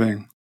not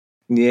bobbing.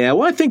 Yeah,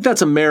 well, I think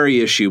that's a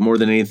Mary issue more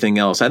than anything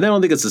else. I don't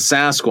think it's a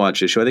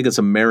Sasquatch issue. I think it's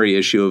a Mary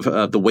issue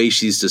of the way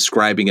she's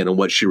describing it and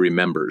what she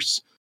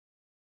remembers.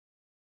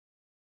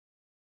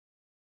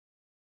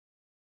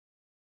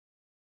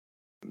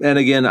 And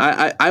again,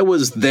 I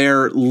was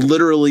there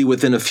literally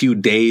within a few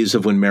days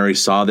of when Mary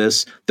saw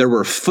this. There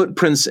were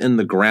footprints in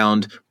the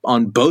ground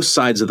on both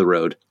sides of the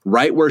road,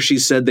 right where she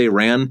said they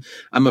ran.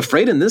 I'm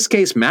afraid in this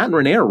case, Matt and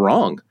Renee are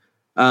wrong.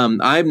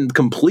 I'm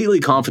completely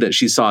confident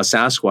she saw a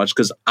Sasquatch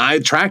because I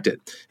tracked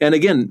it. And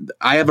again,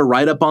 I have a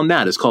write-up on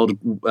that. It's called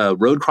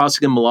Road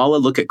Crossing in Molalla.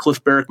 Look at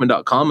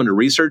cliffbarrickman.com under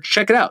research.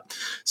 Check it out.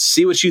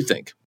 See what you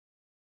think.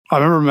 I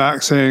remember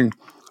Max saying,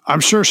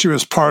 I'm sure she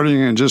was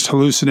partying and just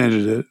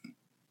hallucinated it.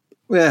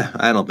 Yeah,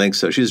 I don't think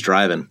so. She's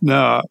driving.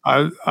 No,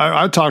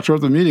 I talked to her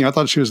at the meeting. I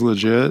thought she was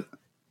legit.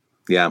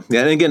 Yeah.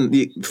 And again,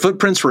 the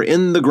footprints were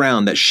in the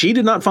ground that she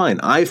did not find.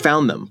 I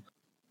found them.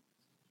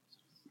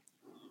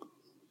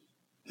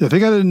 Yeah, I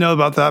think I didn't know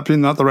about that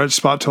being not the right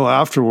spot till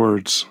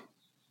afterwards.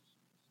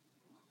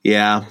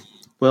 Yeah.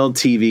 Well,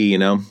 TV, you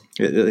know,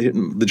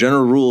 the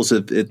general rules,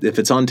 if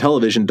it's on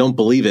television, don't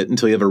believe it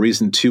until you have a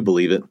reason to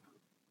believe it.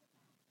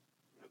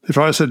 If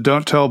I said,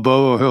 don't tell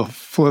Bobo, he'll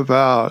flip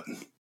out.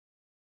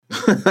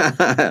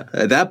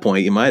 At that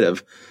point, you might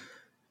have.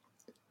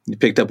 You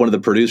picked up one of the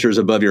producers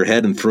above your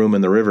head and threw him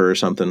in the river or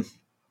something.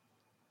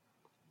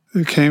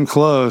 It came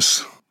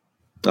close.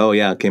 Oh,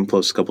 yeah, it came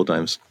close a couple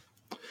times.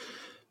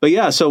 But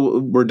yeah, so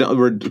we're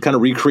kind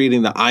of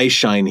recreating the eye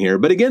shine here.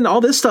 But again, all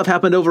this stuff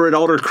happened over at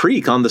Alder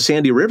Creek on the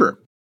Sandy River.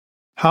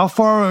 How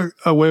far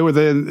away were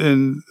they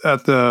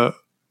at the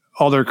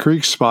Alder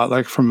Creek spot?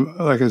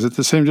 Is it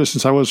the same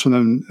distance I was from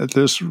them at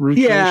this route?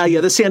 Yeah.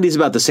 The Sandy's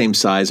about the same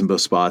size in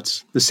both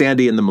spots. The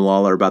Sandy and the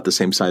Molalla are about the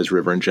same size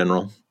river in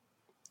general.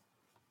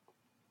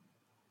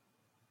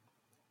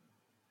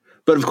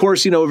 But of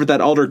course, you know, over at that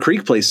Alder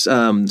Creek place,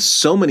 so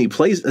many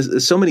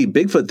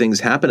Bigfoot things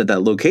happen at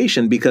that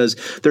location because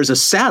there's a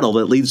saddle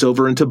that leads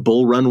over into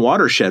Bull Run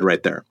watershed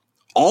right there.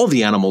 All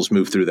the animals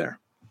move through there.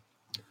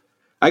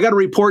 I got a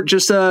report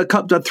just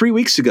 3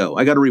 weeks ago.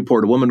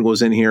 A woman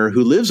was in here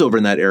who lives over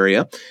in that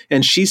area,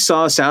 and she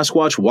saw a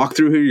Sasquatch walk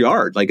through her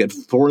yard like at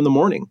 4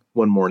 a.m.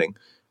 one morning,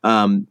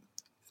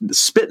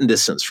 spitting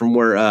distance from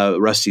where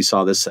Rusty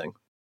saw this thing.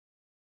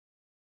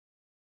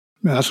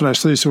 Man, that's when I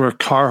still used to wear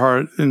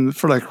Carhartt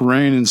for like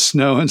rain and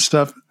snow and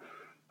stuff.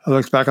 I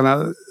looked back on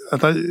that.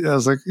 I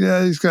was like,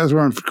 yeah, these guys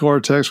wearing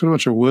Gore-Tex. What a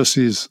bunch of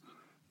wussies.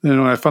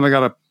 And when I finally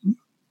got a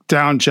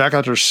down jacket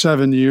after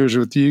 7 years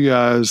with you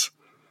guys,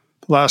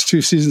 the last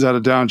 2 seasons I had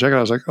a down jacket,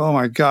 I was like, oh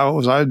my God, what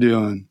was I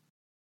doing?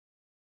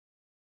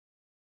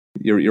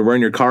 You're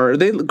wearing your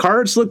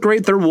Carhartts look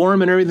great. They're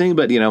warm and everything,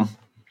 but you know,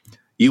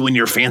 you and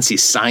your fancy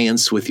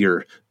science with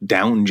your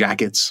down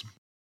jackets.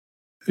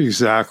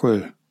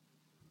 Exactly.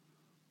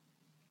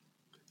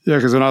 Yeah,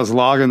 because when I was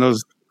logging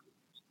those,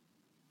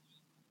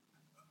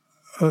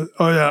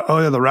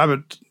 the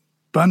rabbit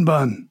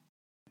bun.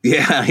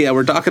 Yeah,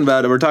 we're talking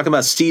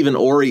about Steve and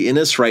Ori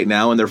Innes right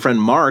now and their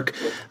friend Mark,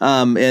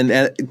 and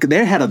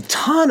they had a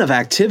ton of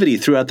activity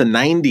throughout the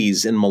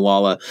 90s in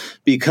Molalla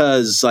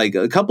because like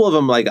a couple of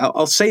them, like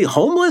I'll say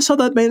houseless,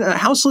 although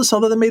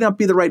that may not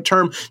be the right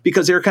term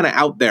because they're kind of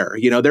out there,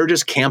 you know, they're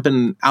just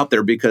camping out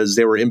there because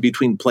they were in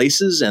between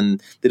places and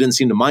they didn't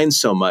seem to mind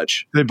so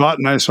much. They bought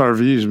nice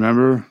RVs,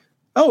 remember?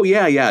 Oh,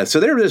 yeah. So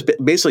they were just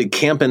basically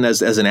camping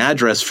as an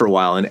address for a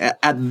while. And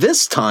at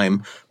this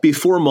time,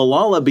 before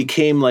Molalla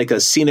became like a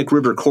scenic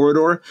river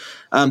corridor,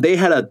 they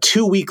had a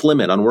 2-week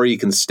limit on where you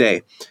can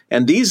stay.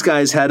 And these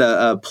guys had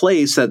a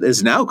place that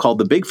is now called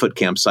the Bigfoot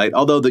campsite,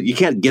 although you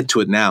can't get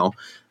to it now.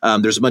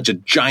 There's a bunch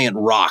of giant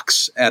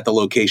rocks at the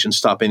location,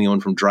 stop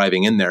anyone from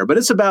driving in there. But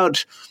it's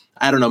about,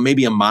 I don't know,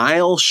 maybe a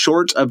mile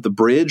short of the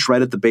bridge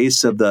right at the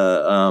base of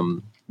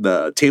the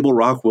Table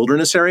Rock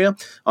Wilderness area.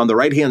 On the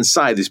right-hand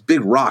side, these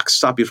big rocks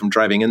stop you from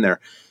driving in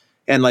there.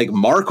 And like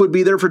Mark would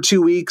be there for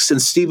 2 weeks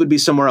and Steve would be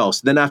somewhere else.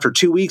 Then after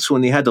 2 weeks,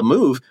 when they had to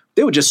move,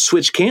 they would just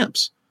switch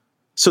camps.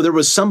 So there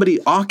was somebody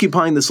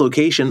occupying this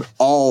location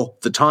all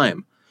the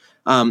time.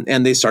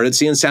 And they started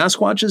seeing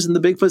Sasquatches, and the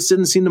Bigfoots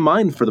didn't seem to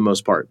mind for the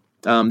most part.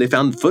 They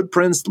found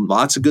footprints,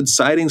 lots of good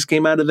sightings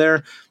came out of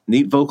there,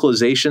 neat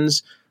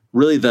vocalizations.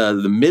 Really, the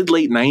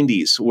mid-late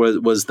 90s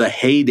was the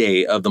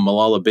heyday of the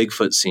Molalla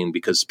Bigfoot scene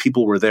because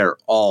people were there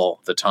all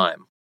the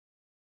time.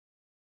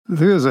 I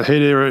think it was a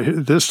heyday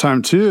right this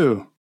time,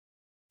 too.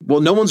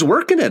 Well, no one's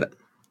working at it.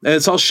 And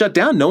it's all shut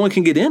down. No one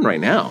can get in right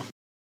now.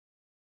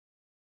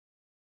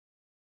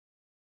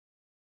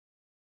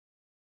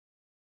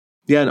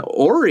 Yeah, and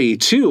Ori,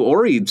 too.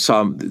 Ori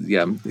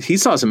he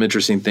saw some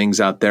interesting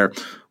things out there.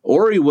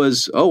 Ori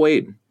was,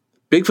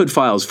 Bigfoot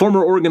files.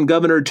 Former Oregon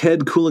Governor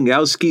Ted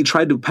Kulingowski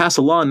tried to pass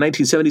a law in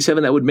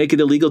 1977 that would make it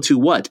illegal to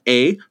what?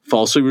 A,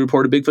 falsely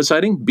report a Bigfoot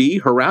sighting. B,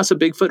 harass a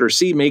Bigfoot. Or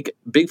C, make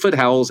Bigfoot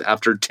howls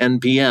after 10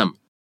 p.m.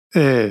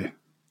 A.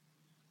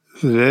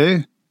 Is it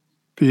A?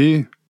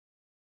 B?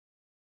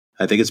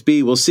 I think it's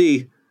B. We'll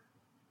see.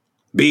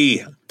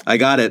 B. I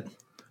got it.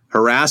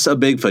 Harass a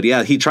Bigfoot.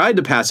 Yeah, he tried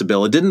to pass a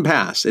bill. It didn't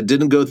pass. It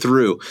didn't go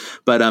through.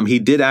 But he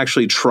did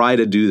actually try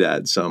to do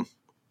that, so...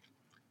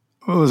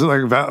 What was it,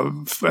 like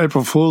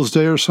April Fool's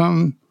Day or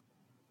something?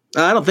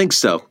 I don't think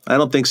so.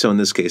 In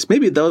this case.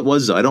 Maybe it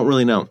was, though. I don't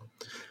really know.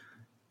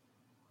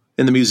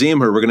 In the museum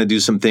here, we're going to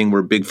do something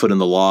where Bigfoot and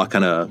the law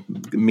kind of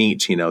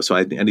meet, you know, so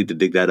I need to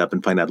dig that up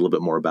and find out a little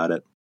bit more about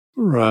it.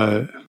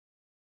 Right.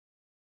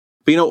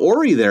 But, you know,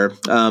 Ori there,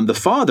 the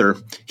father,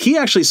 he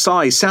actually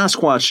saw a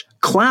Sasquatch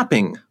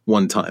clapping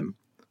one time.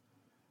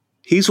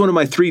 He's one of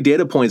my 3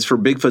 data points for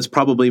Bigfoot's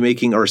probably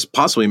making or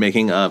possibly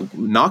making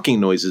knocking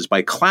noises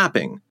by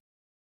clapping.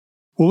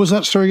 What was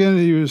that story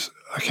again?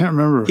 I can't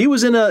remember. He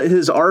was in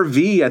his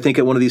RV, I think,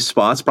 at one of these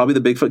spots, probably the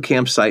Bigfoot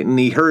campsite, and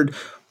he heard,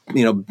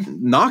 you know,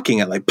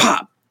 knocking at like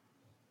pop,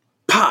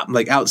 pop,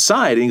 like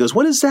outside, and he goes,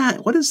 "What is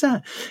that? What is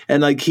that?"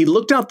 And like he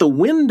looked out the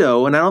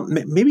window, and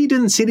maybe he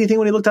didn't see anything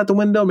when he looked out the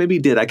window, maybe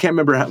he did. I can't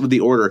remember the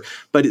order,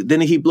 but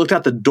then he looked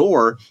out the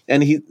door,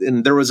 and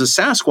there was a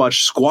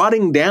Sasquatch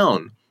squatting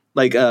down,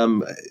 like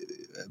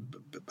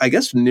I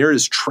guess, near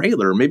his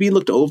trailer. Maybe he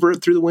looked over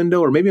it through the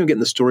window, or maybe I'm getting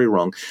the story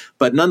wrong.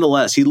 But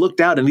nonetheless, he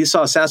looked out and he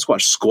saw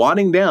Sasquatch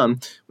squatting down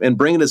and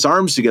bringing his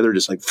arms together,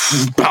 just like,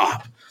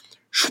 bop,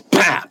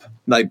 bap,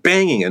 like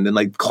banging and then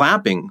like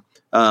clapping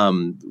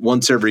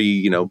once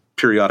every,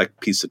 periodic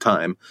piece of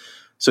time.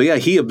 So yeah,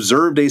 he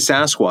observed a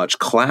Sasquatch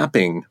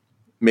clapping,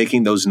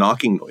 making those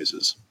knocking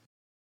noises.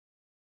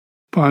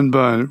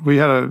 Bun, we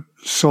had a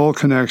soul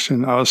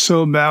connection. I was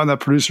so mad when that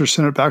producer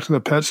sent her back to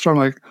the pet store. I'm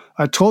like,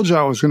 I told you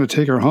I was going to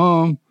take her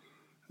home.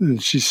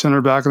 And she sent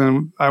her back, and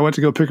then I went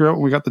to go pick her up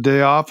when we got the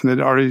day off, and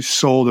they'd already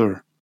sold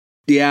her.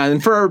 Yeah,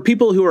 and for our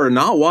people who are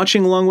not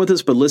watching along with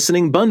us but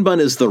listening, Bun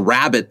is the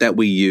rabbit that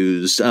we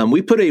used.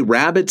 We put a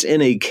rabbit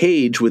in a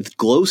cage with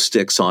glow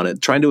sticks on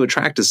it, trying to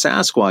attract a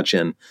Sasquatch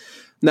in.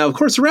 Now, of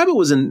course, the rabbit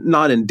was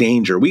not in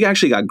danger. We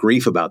actually got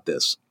grief about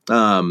this.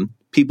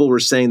 People were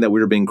saying that we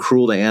were being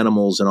cruel to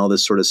animals and all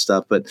this sort of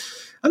stuff, but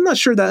I'm not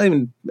sure that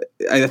even.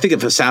 I think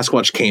if a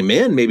Sasquatch came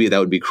in, maybe that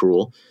would be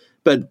cruel.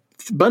 But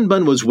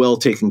Bun was well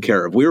taken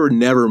care of. We were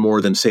never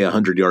more than, say,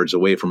 100 yards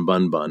away from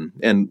Bun.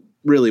 And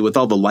really, with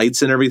all the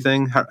lights and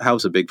everything,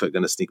 how's a Bigfoot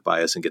going to sneak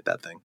by us and get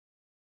that thing?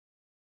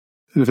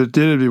 And if it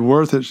did, it'd be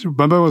worth it.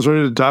 Bun was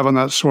ready to dive on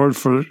that sword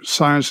for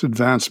science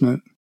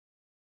advancement.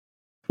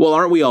 Well,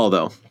 aren't we all,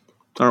 though?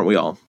 Aren't we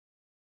all?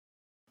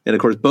 And,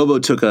 of course, Bobo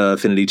took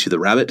affinity to the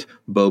rabbit.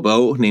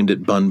 Bobo named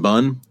it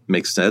Bun.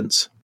 Makes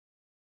sense.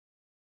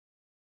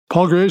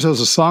 Paul Graves has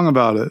a song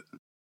about it.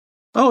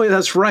 Oh, yeah,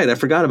 that's right. I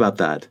forgot about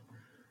that.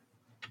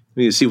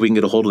 We need to see if we can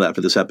get a hold of that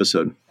for this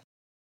episode.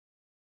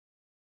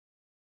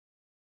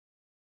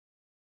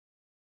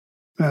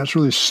 Man, it's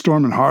really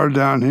storming hard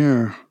down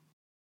here.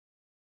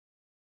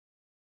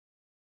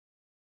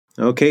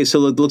 Okay,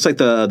 so it looks like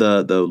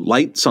the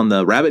lights on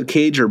the rabbit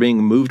cage are being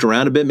moved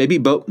around a bit. Maybe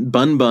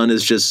Bun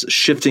is just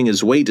shifting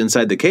his weight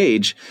inside the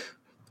cage,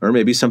 or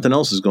maybe something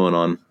else is going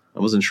on. I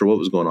wasn't sure what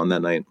was going on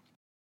that night.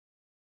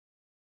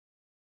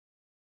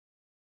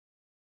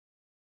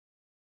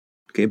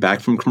 Okay, back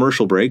from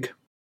commercial break.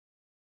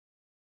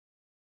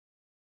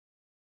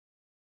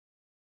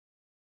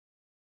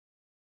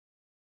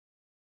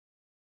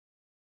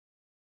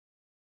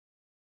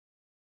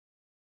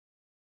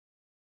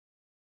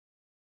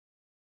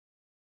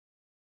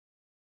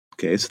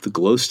 Okay, so the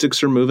glow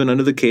sticks are moving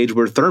under the cage.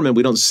 Where Thurman,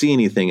 we don't see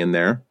anything in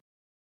there.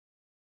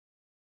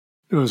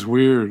 It was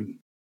weird.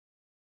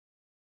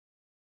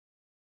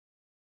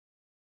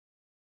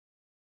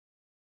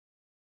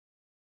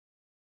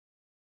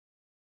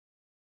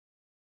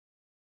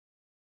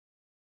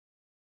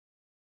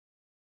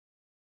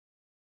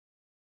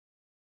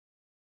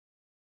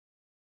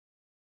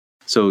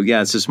 So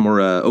yeah, it's just more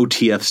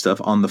OTF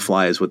stuff, on the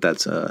fly is what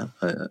that's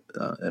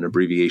an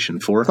abbreviation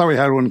for. I thought we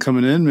had one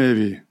coming in,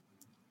 maybe.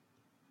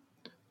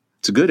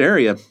 It's a good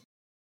area.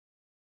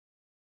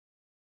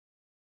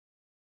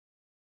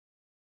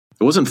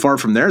 It wasn't far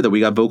from there that we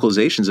got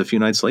vocalizations a few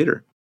nights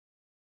later.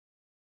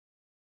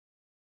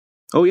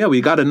 Oh yeah, we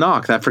got a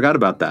knock. I forgot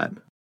about that.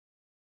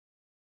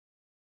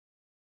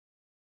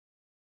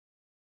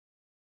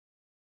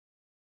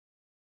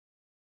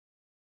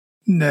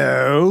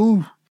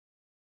 No.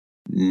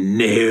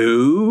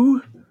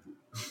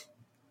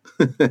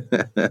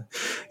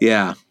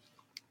 Yeah.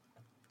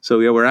 So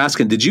yeah, we're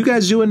asking, did you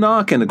guys do a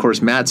knock? And of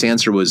course, Matt's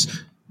answer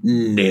was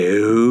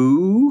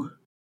no.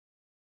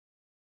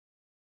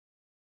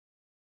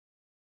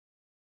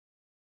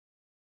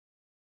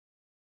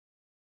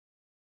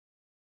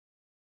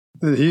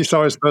 He used to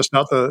always bust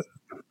out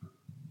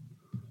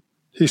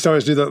he used to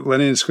always do that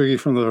Lenny and Squiggy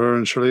from the Laverne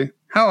and Shirley.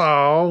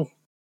 Hello.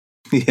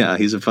 Yeah,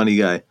 he's a funny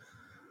guy.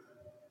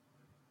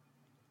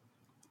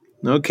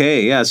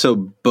 Okay, yeah, so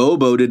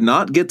Bobo did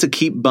not get to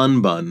keep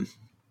Bun,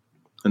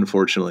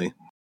 unfortunately.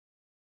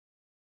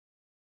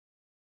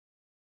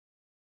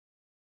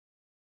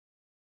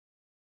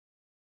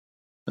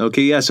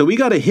 Okay, yeah, so we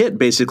got a hit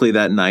basically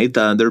that night.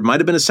 There might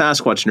have been a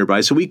Sasquatch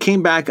nearby, so we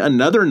came back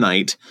another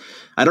night.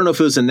 I don't know if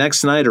it was the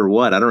next night or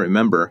what. I don't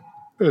remember.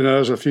 It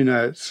was a few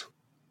nights.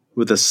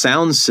 With a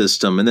sound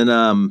system. And then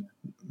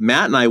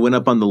Matt and I went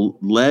up on the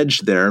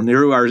ledge there. And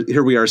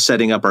here we are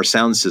setting up our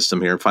sound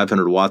system here,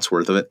 500 watts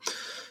worth of it.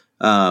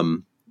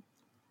 And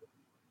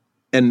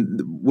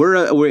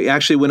we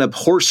actually went up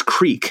Horse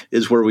Creek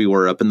is where we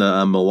were, up in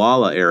the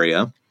Molalla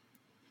area,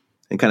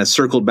 and kind of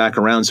circled back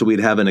around so we'd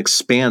have an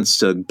expanse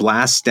to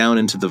blast down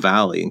into the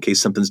valley in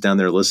case something's down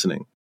there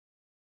listening.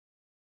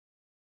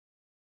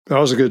 That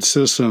was a good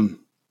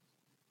system.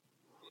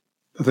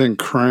 The thing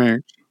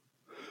cranked.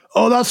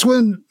 Oh, that's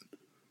when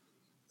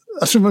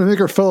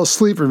Maker fell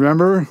asleep,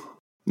 remember?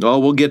 Oh,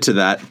 we'll get to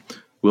that.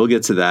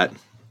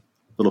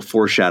 Little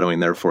foreshadowing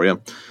there for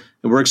you.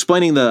 And we're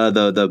explaining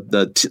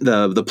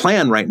the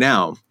plan right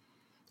now.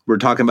 We're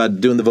talking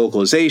about doing the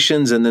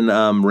vocalizations, and then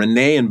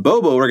Renee and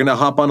Bobo are going to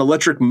hop on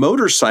electric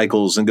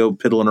motorcycles and go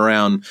piddling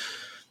around.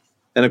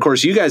 And of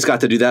course, you guys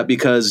got to do that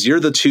because you're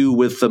the two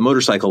with the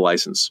motorcycle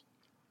license.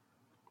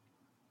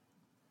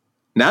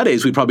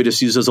 Nowadays, we probably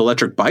just use those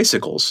electric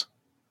bicycles.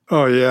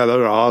 Oh, yeah,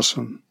 they're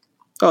awesome.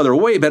 Oh, they're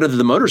way better than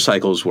the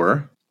motorcycles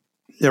were.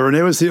 Yeah,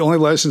 Renee was the only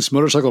licensed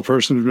motorcycle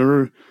person.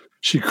 Remember,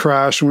 she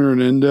crashed when we were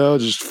in Indo,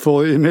 just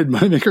fully, it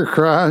made her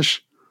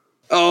crash.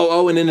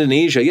 Oh, in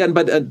Indonesia. Yeah,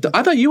 but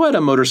I thought you had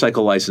a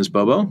motorcycle license,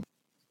 Bobo.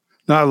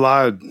 No, I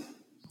lied.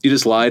 You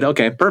just lied?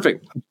 Okay,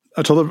 perfect.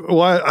 I told her,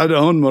 well, I'd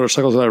owned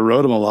motorcycles and I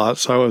rode them a lot,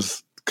 so I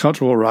was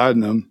comfortable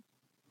riding them.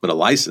 But a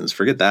license,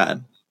 forget that.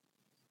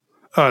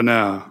 Oh,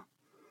 no.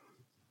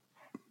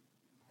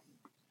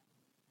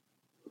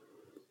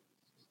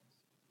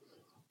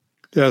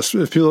 Yes,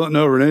 if people don't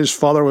know, Renee's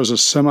father was a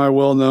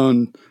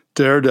semi-well-known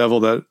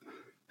daredevil that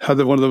had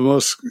one of the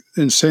most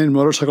insane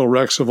motorcycle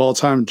wrecks of all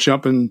time,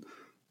 jumping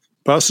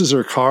buses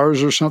or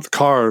cars or something.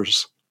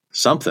 Cars.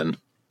 Something.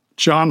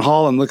 John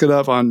Holland, look it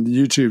up on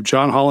YouTube.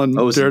 John Holland.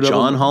 Oh, is it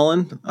John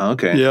Holland? Oh,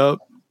 okay. Yep.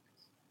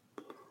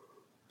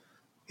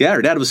 Yeah,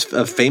 her dad was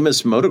a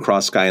famous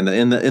motocross guy in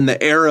the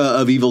era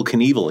of Evel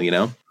Knievel, you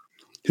know?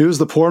 He was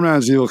the poor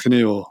man's Evel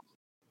Knievel.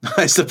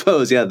 I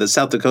suppose, yeah, the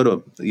South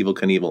Dakota Evel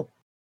Knievel.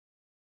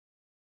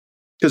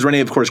 Because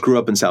Renee, of course, grew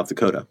up in South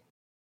Dakota.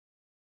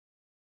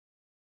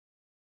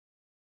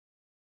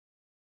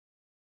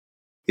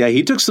 Yeah,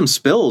 he took some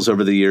spills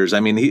over the years.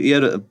 I mean, he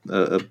had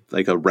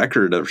a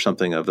record or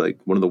something of like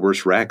one of the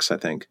worst wrecks, I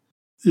think.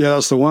 Yeah,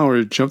 that's the one where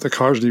he jumped the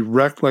cars and he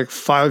wrecked like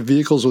 5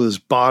 vehicles with his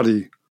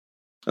body.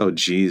 Oh,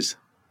 geez.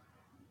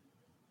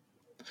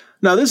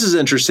 Now, this is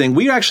interesting.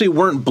 We actually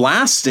weren't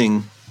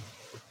blasting.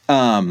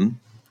 Didn't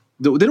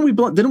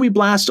we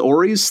blast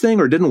Ori's thing,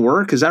 or didn't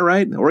work? Is that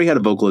right? Ori had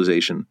a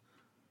vocalization.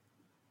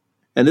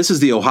 And this is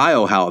the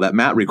Ohio howl that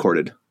Matt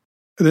recorded.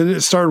 And then it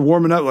started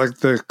warming up, like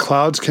the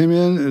clouds came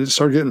in and it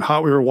started getting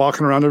hot. We were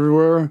walking around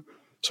everywhere.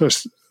 So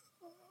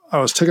I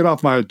was taking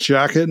off my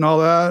jacket and all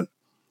that.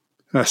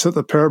 And I set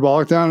the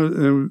parabolic down.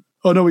 And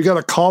oh, no, we got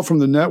a call from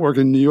the network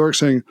in New York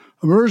saying,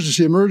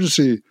 emergency,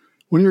 emergency.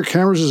 One of your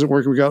cameras isn't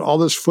working. We got all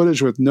this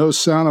footage with no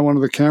sound on one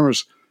of the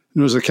cameras.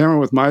 And it was a camera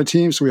with my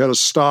team. So we had to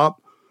stop,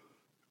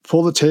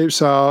 pull the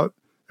tapes out.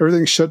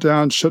 Everything shut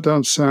down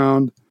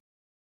sound.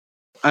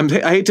 I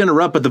hate to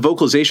interrupt, but the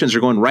vocalizations are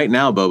going right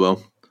now,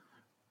 Bobo.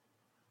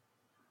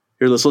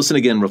 Here, let's listen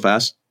again real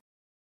fast.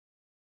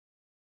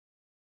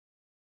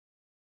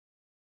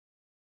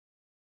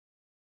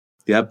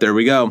 Yep, there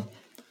we go.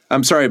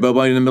 I'm sorry, Bobo,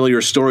 I'm in the middle of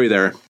your story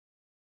there.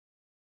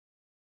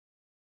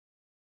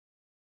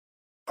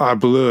 I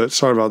blew it.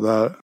 Sorry about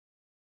that.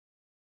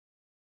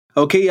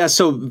 Okay, yeah,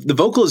 so the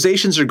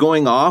vocalizations are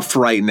going off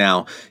right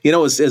now. You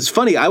know, it's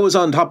funny. I was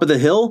on top of the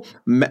hill.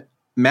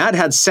 Matt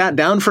had sat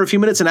down for a few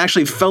minutes and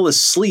actually fell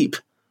asleep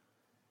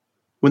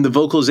when the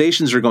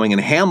vocalizations are going, and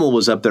Hamill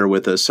was up there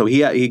with us. So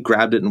he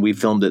grabbed it and we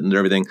filmed it and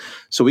everything.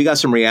 So we got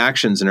some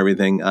reactions and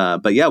everything.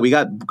 But yeah, we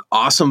got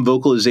awesome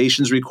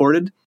vocalizations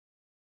recorded.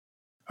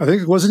 I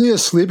think, wasn't he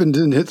asleep and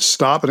didn't hit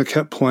stop and it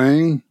kept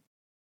playing?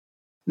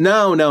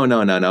 No.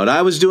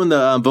 I was doing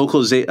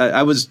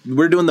the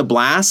we're doing the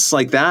blasts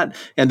like that.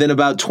 And then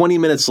about 20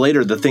 minutes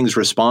later, the things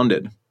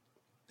responded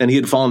and he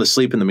had fallen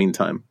asleep in the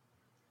meantime.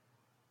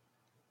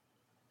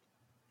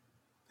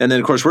 And then,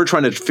 of course, we're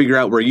trying to figure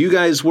out where you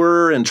guys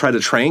were and try to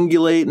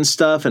triangulate and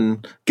stuff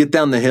and get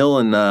down the hill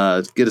and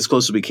get as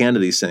close as we can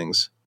to these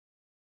things.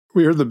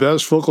 We heard the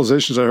best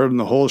vocalizations I heard in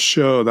the whole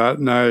show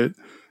that night,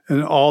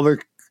 and all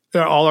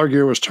our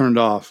gear was turned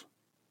off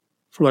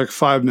for like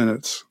 5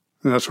 minutes,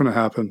 and that's when it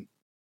happened.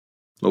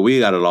 Well, we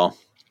got it all.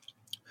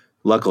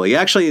 Luckily,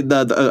 actually,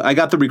 I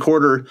got the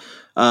recorder.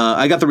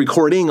 I got the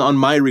recording on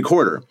my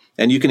recorder,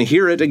 and you can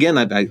hear it again.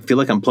 I feel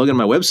like I'm plugging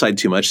my website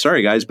too much.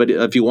 Sorry, guys, but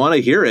if you want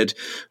to hear it,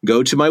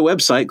 go to my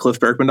website,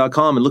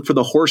 cliffbarackman.com, and look for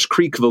the Horse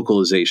Creek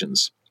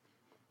vocalizations.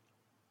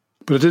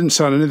 But it didn't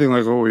sound anything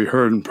like what we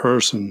heard in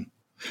person.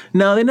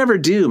 No, they never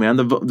do, man.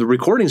 The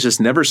recordings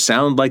just never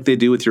sound like they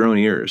do with your own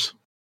ears.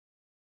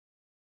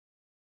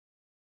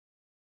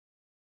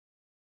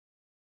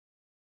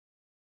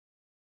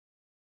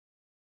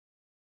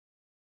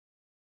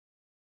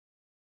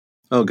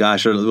 Oh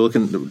gosh,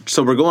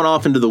 so we're going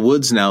off into the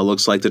woods now, it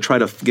looks like, to try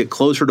to get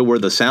closer to where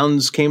the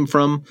sounds came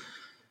from.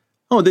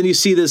 Oh, then you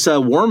see this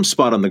warm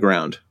spot on the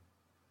ground.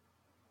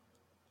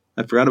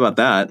 I forgot about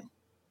that.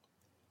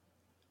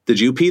 Did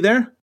you pee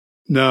there?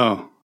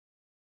 No.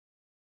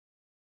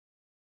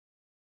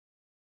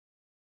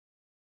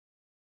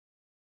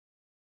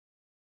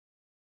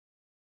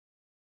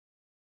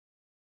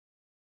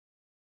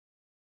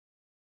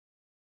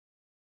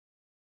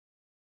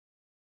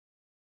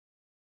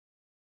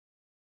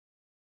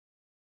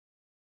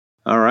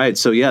 All right.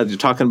 So, yeah, you're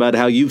talking about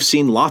how you've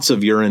seen lots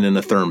of urine in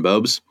a therm,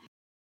 Bobes.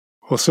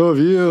 Well, so have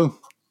you.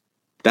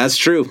 That's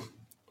true.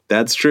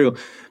 That's true.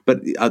 But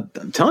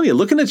I'm telling you,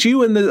 looking at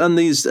you on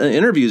these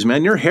interviews,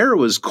 man, your hair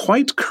was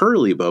quite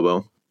curly,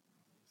 Bobo.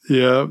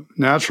 Yeah,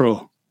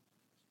 natural.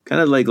 Kind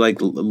of like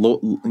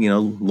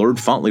Lord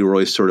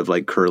Fauntleroy sort of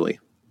like curly.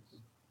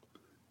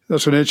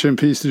 That's when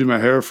HMP used to do my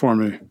hair for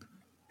me.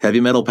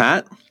 Heavy Metal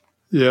Pat?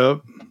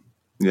 Yep.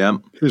 Yeah.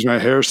 He was my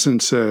hair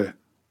sensei.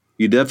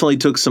 You definitely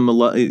took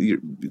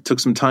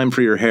some time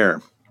for your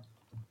hair.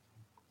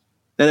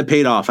 And it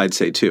paid off, I'd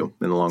say, too,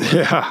 in the long run.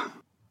 Yeah.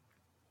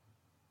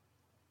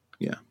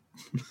 Yeah.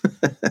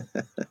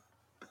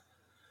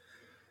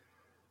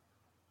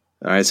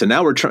 All right, so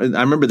now we're trying.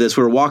 I remember this.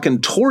 We were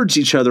walking towards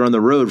each other on the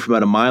road from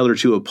about a mile or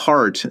two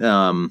apart,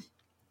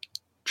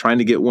 trying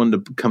to get one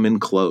to come in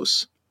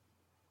close.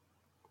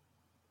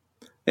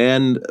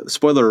 And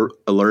spoiler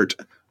alert,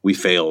 we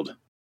failed.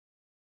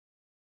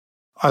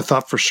 I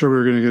thought for sure we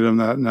were going to get him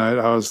that night.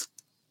 I was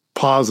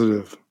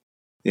positive.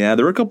 Yeah,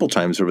 there were a couple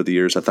times over the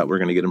years I thought we were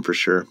going to get him for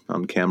sure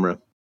on camera.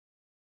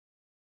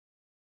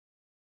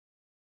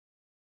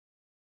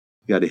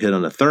 Got a hit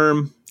on a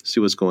therm. See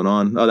what's going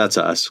on. Oh, that's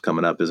us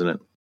coming up, isn't it?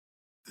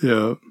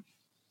 Yeah.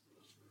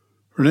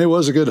 Renee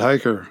was a good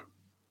hiker.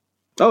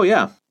 Oh,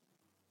 yeah.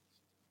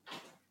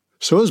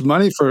 So was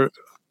Moneymaker.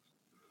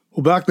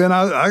 Well, back then,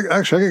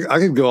 I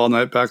could go all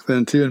night back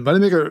then too. And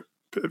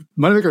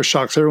Moneymaker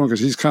shocks everyone because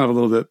he's kind of a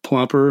little bit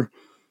plumper,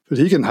 but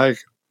he can hike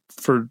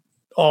for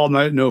all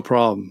night, no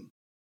problem.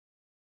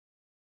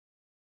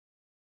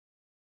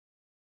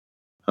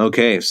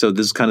 Okay, so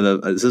this is kind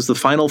of is this the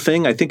final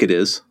thing? I think it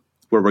is,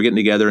 where we're getting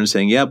together and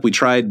saying, yep, we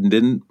tried and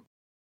didn't.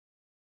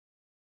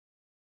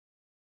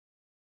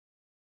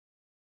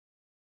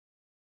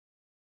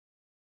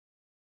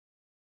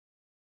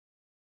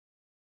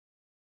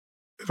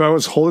 If I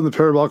was holding the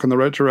parabolic in the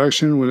right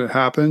direction when it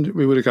happened,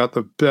 we would have got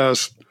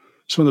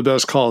some of the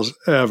best calls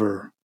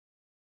ever.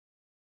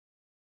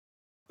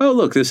 Oh,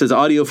 look, this is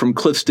audio from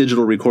Cliff's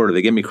digital recorder.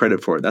 They gave me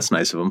credit for it. That's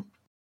nice of them.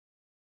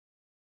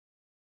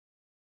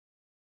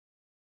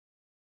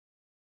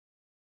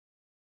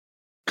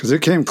 Because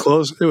it came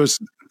close. It was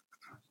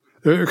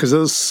because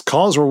those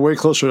calls were way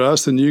closer to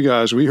us than you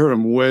guys. We heard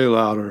them way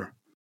louder.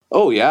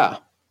 Oh, yeah.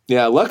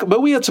 Yeah,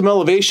 but we had some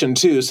elevation,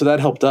 too, so that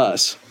helped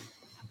us.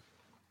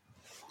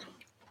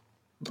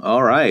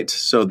 All right,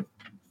 so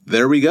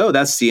there we go.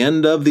 That's the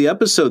end of the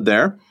episode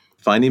there.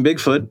 Finding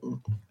Bigfoot,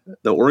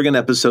 the Oregon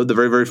episode, the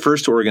very, very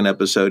first Oregon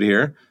episode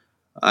here.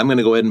 I'm going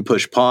to go ahead and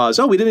push pause.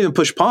 Oh, we didn't even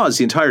push pause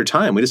the entire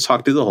time. We just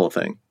talked through the whole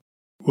thing.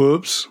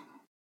 Whoops.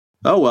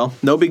 Oh, well,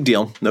 no big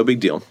deal. No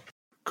big deal.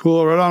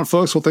 Cool. Right on,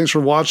 folks. Well, thanks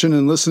for watching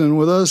and listening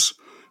with us.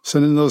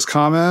 Send in those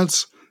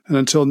comments. And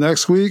until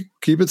next week,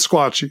 keep it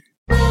squatchy.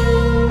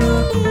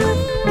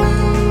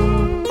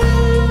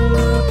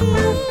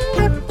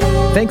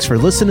 Thanks for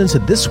listening to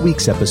this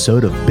week's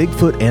episode of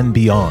Bigfoot and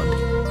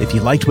Beyond. If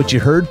you liked what you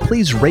heard,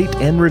 please rate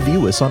and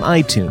review us on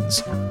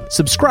iTunes.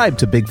 Subscribe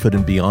to Bigfoot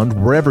and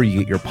Beyond wherever you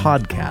get your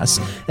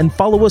podcasts, and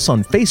follow us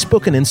on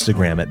Facebook and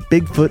Instagram at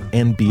Bigfoot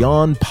and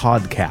Beyond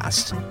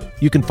Podcast.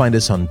 You can find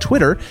us on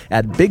Twitter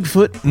at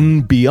Bigfoot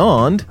and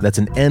Beyond, that's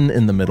an N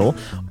in the middle,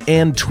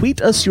 and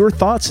tweet us your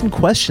thoughts and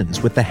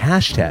questions with the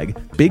hashtag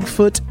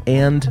Bigfoot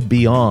and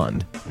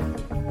Beyond.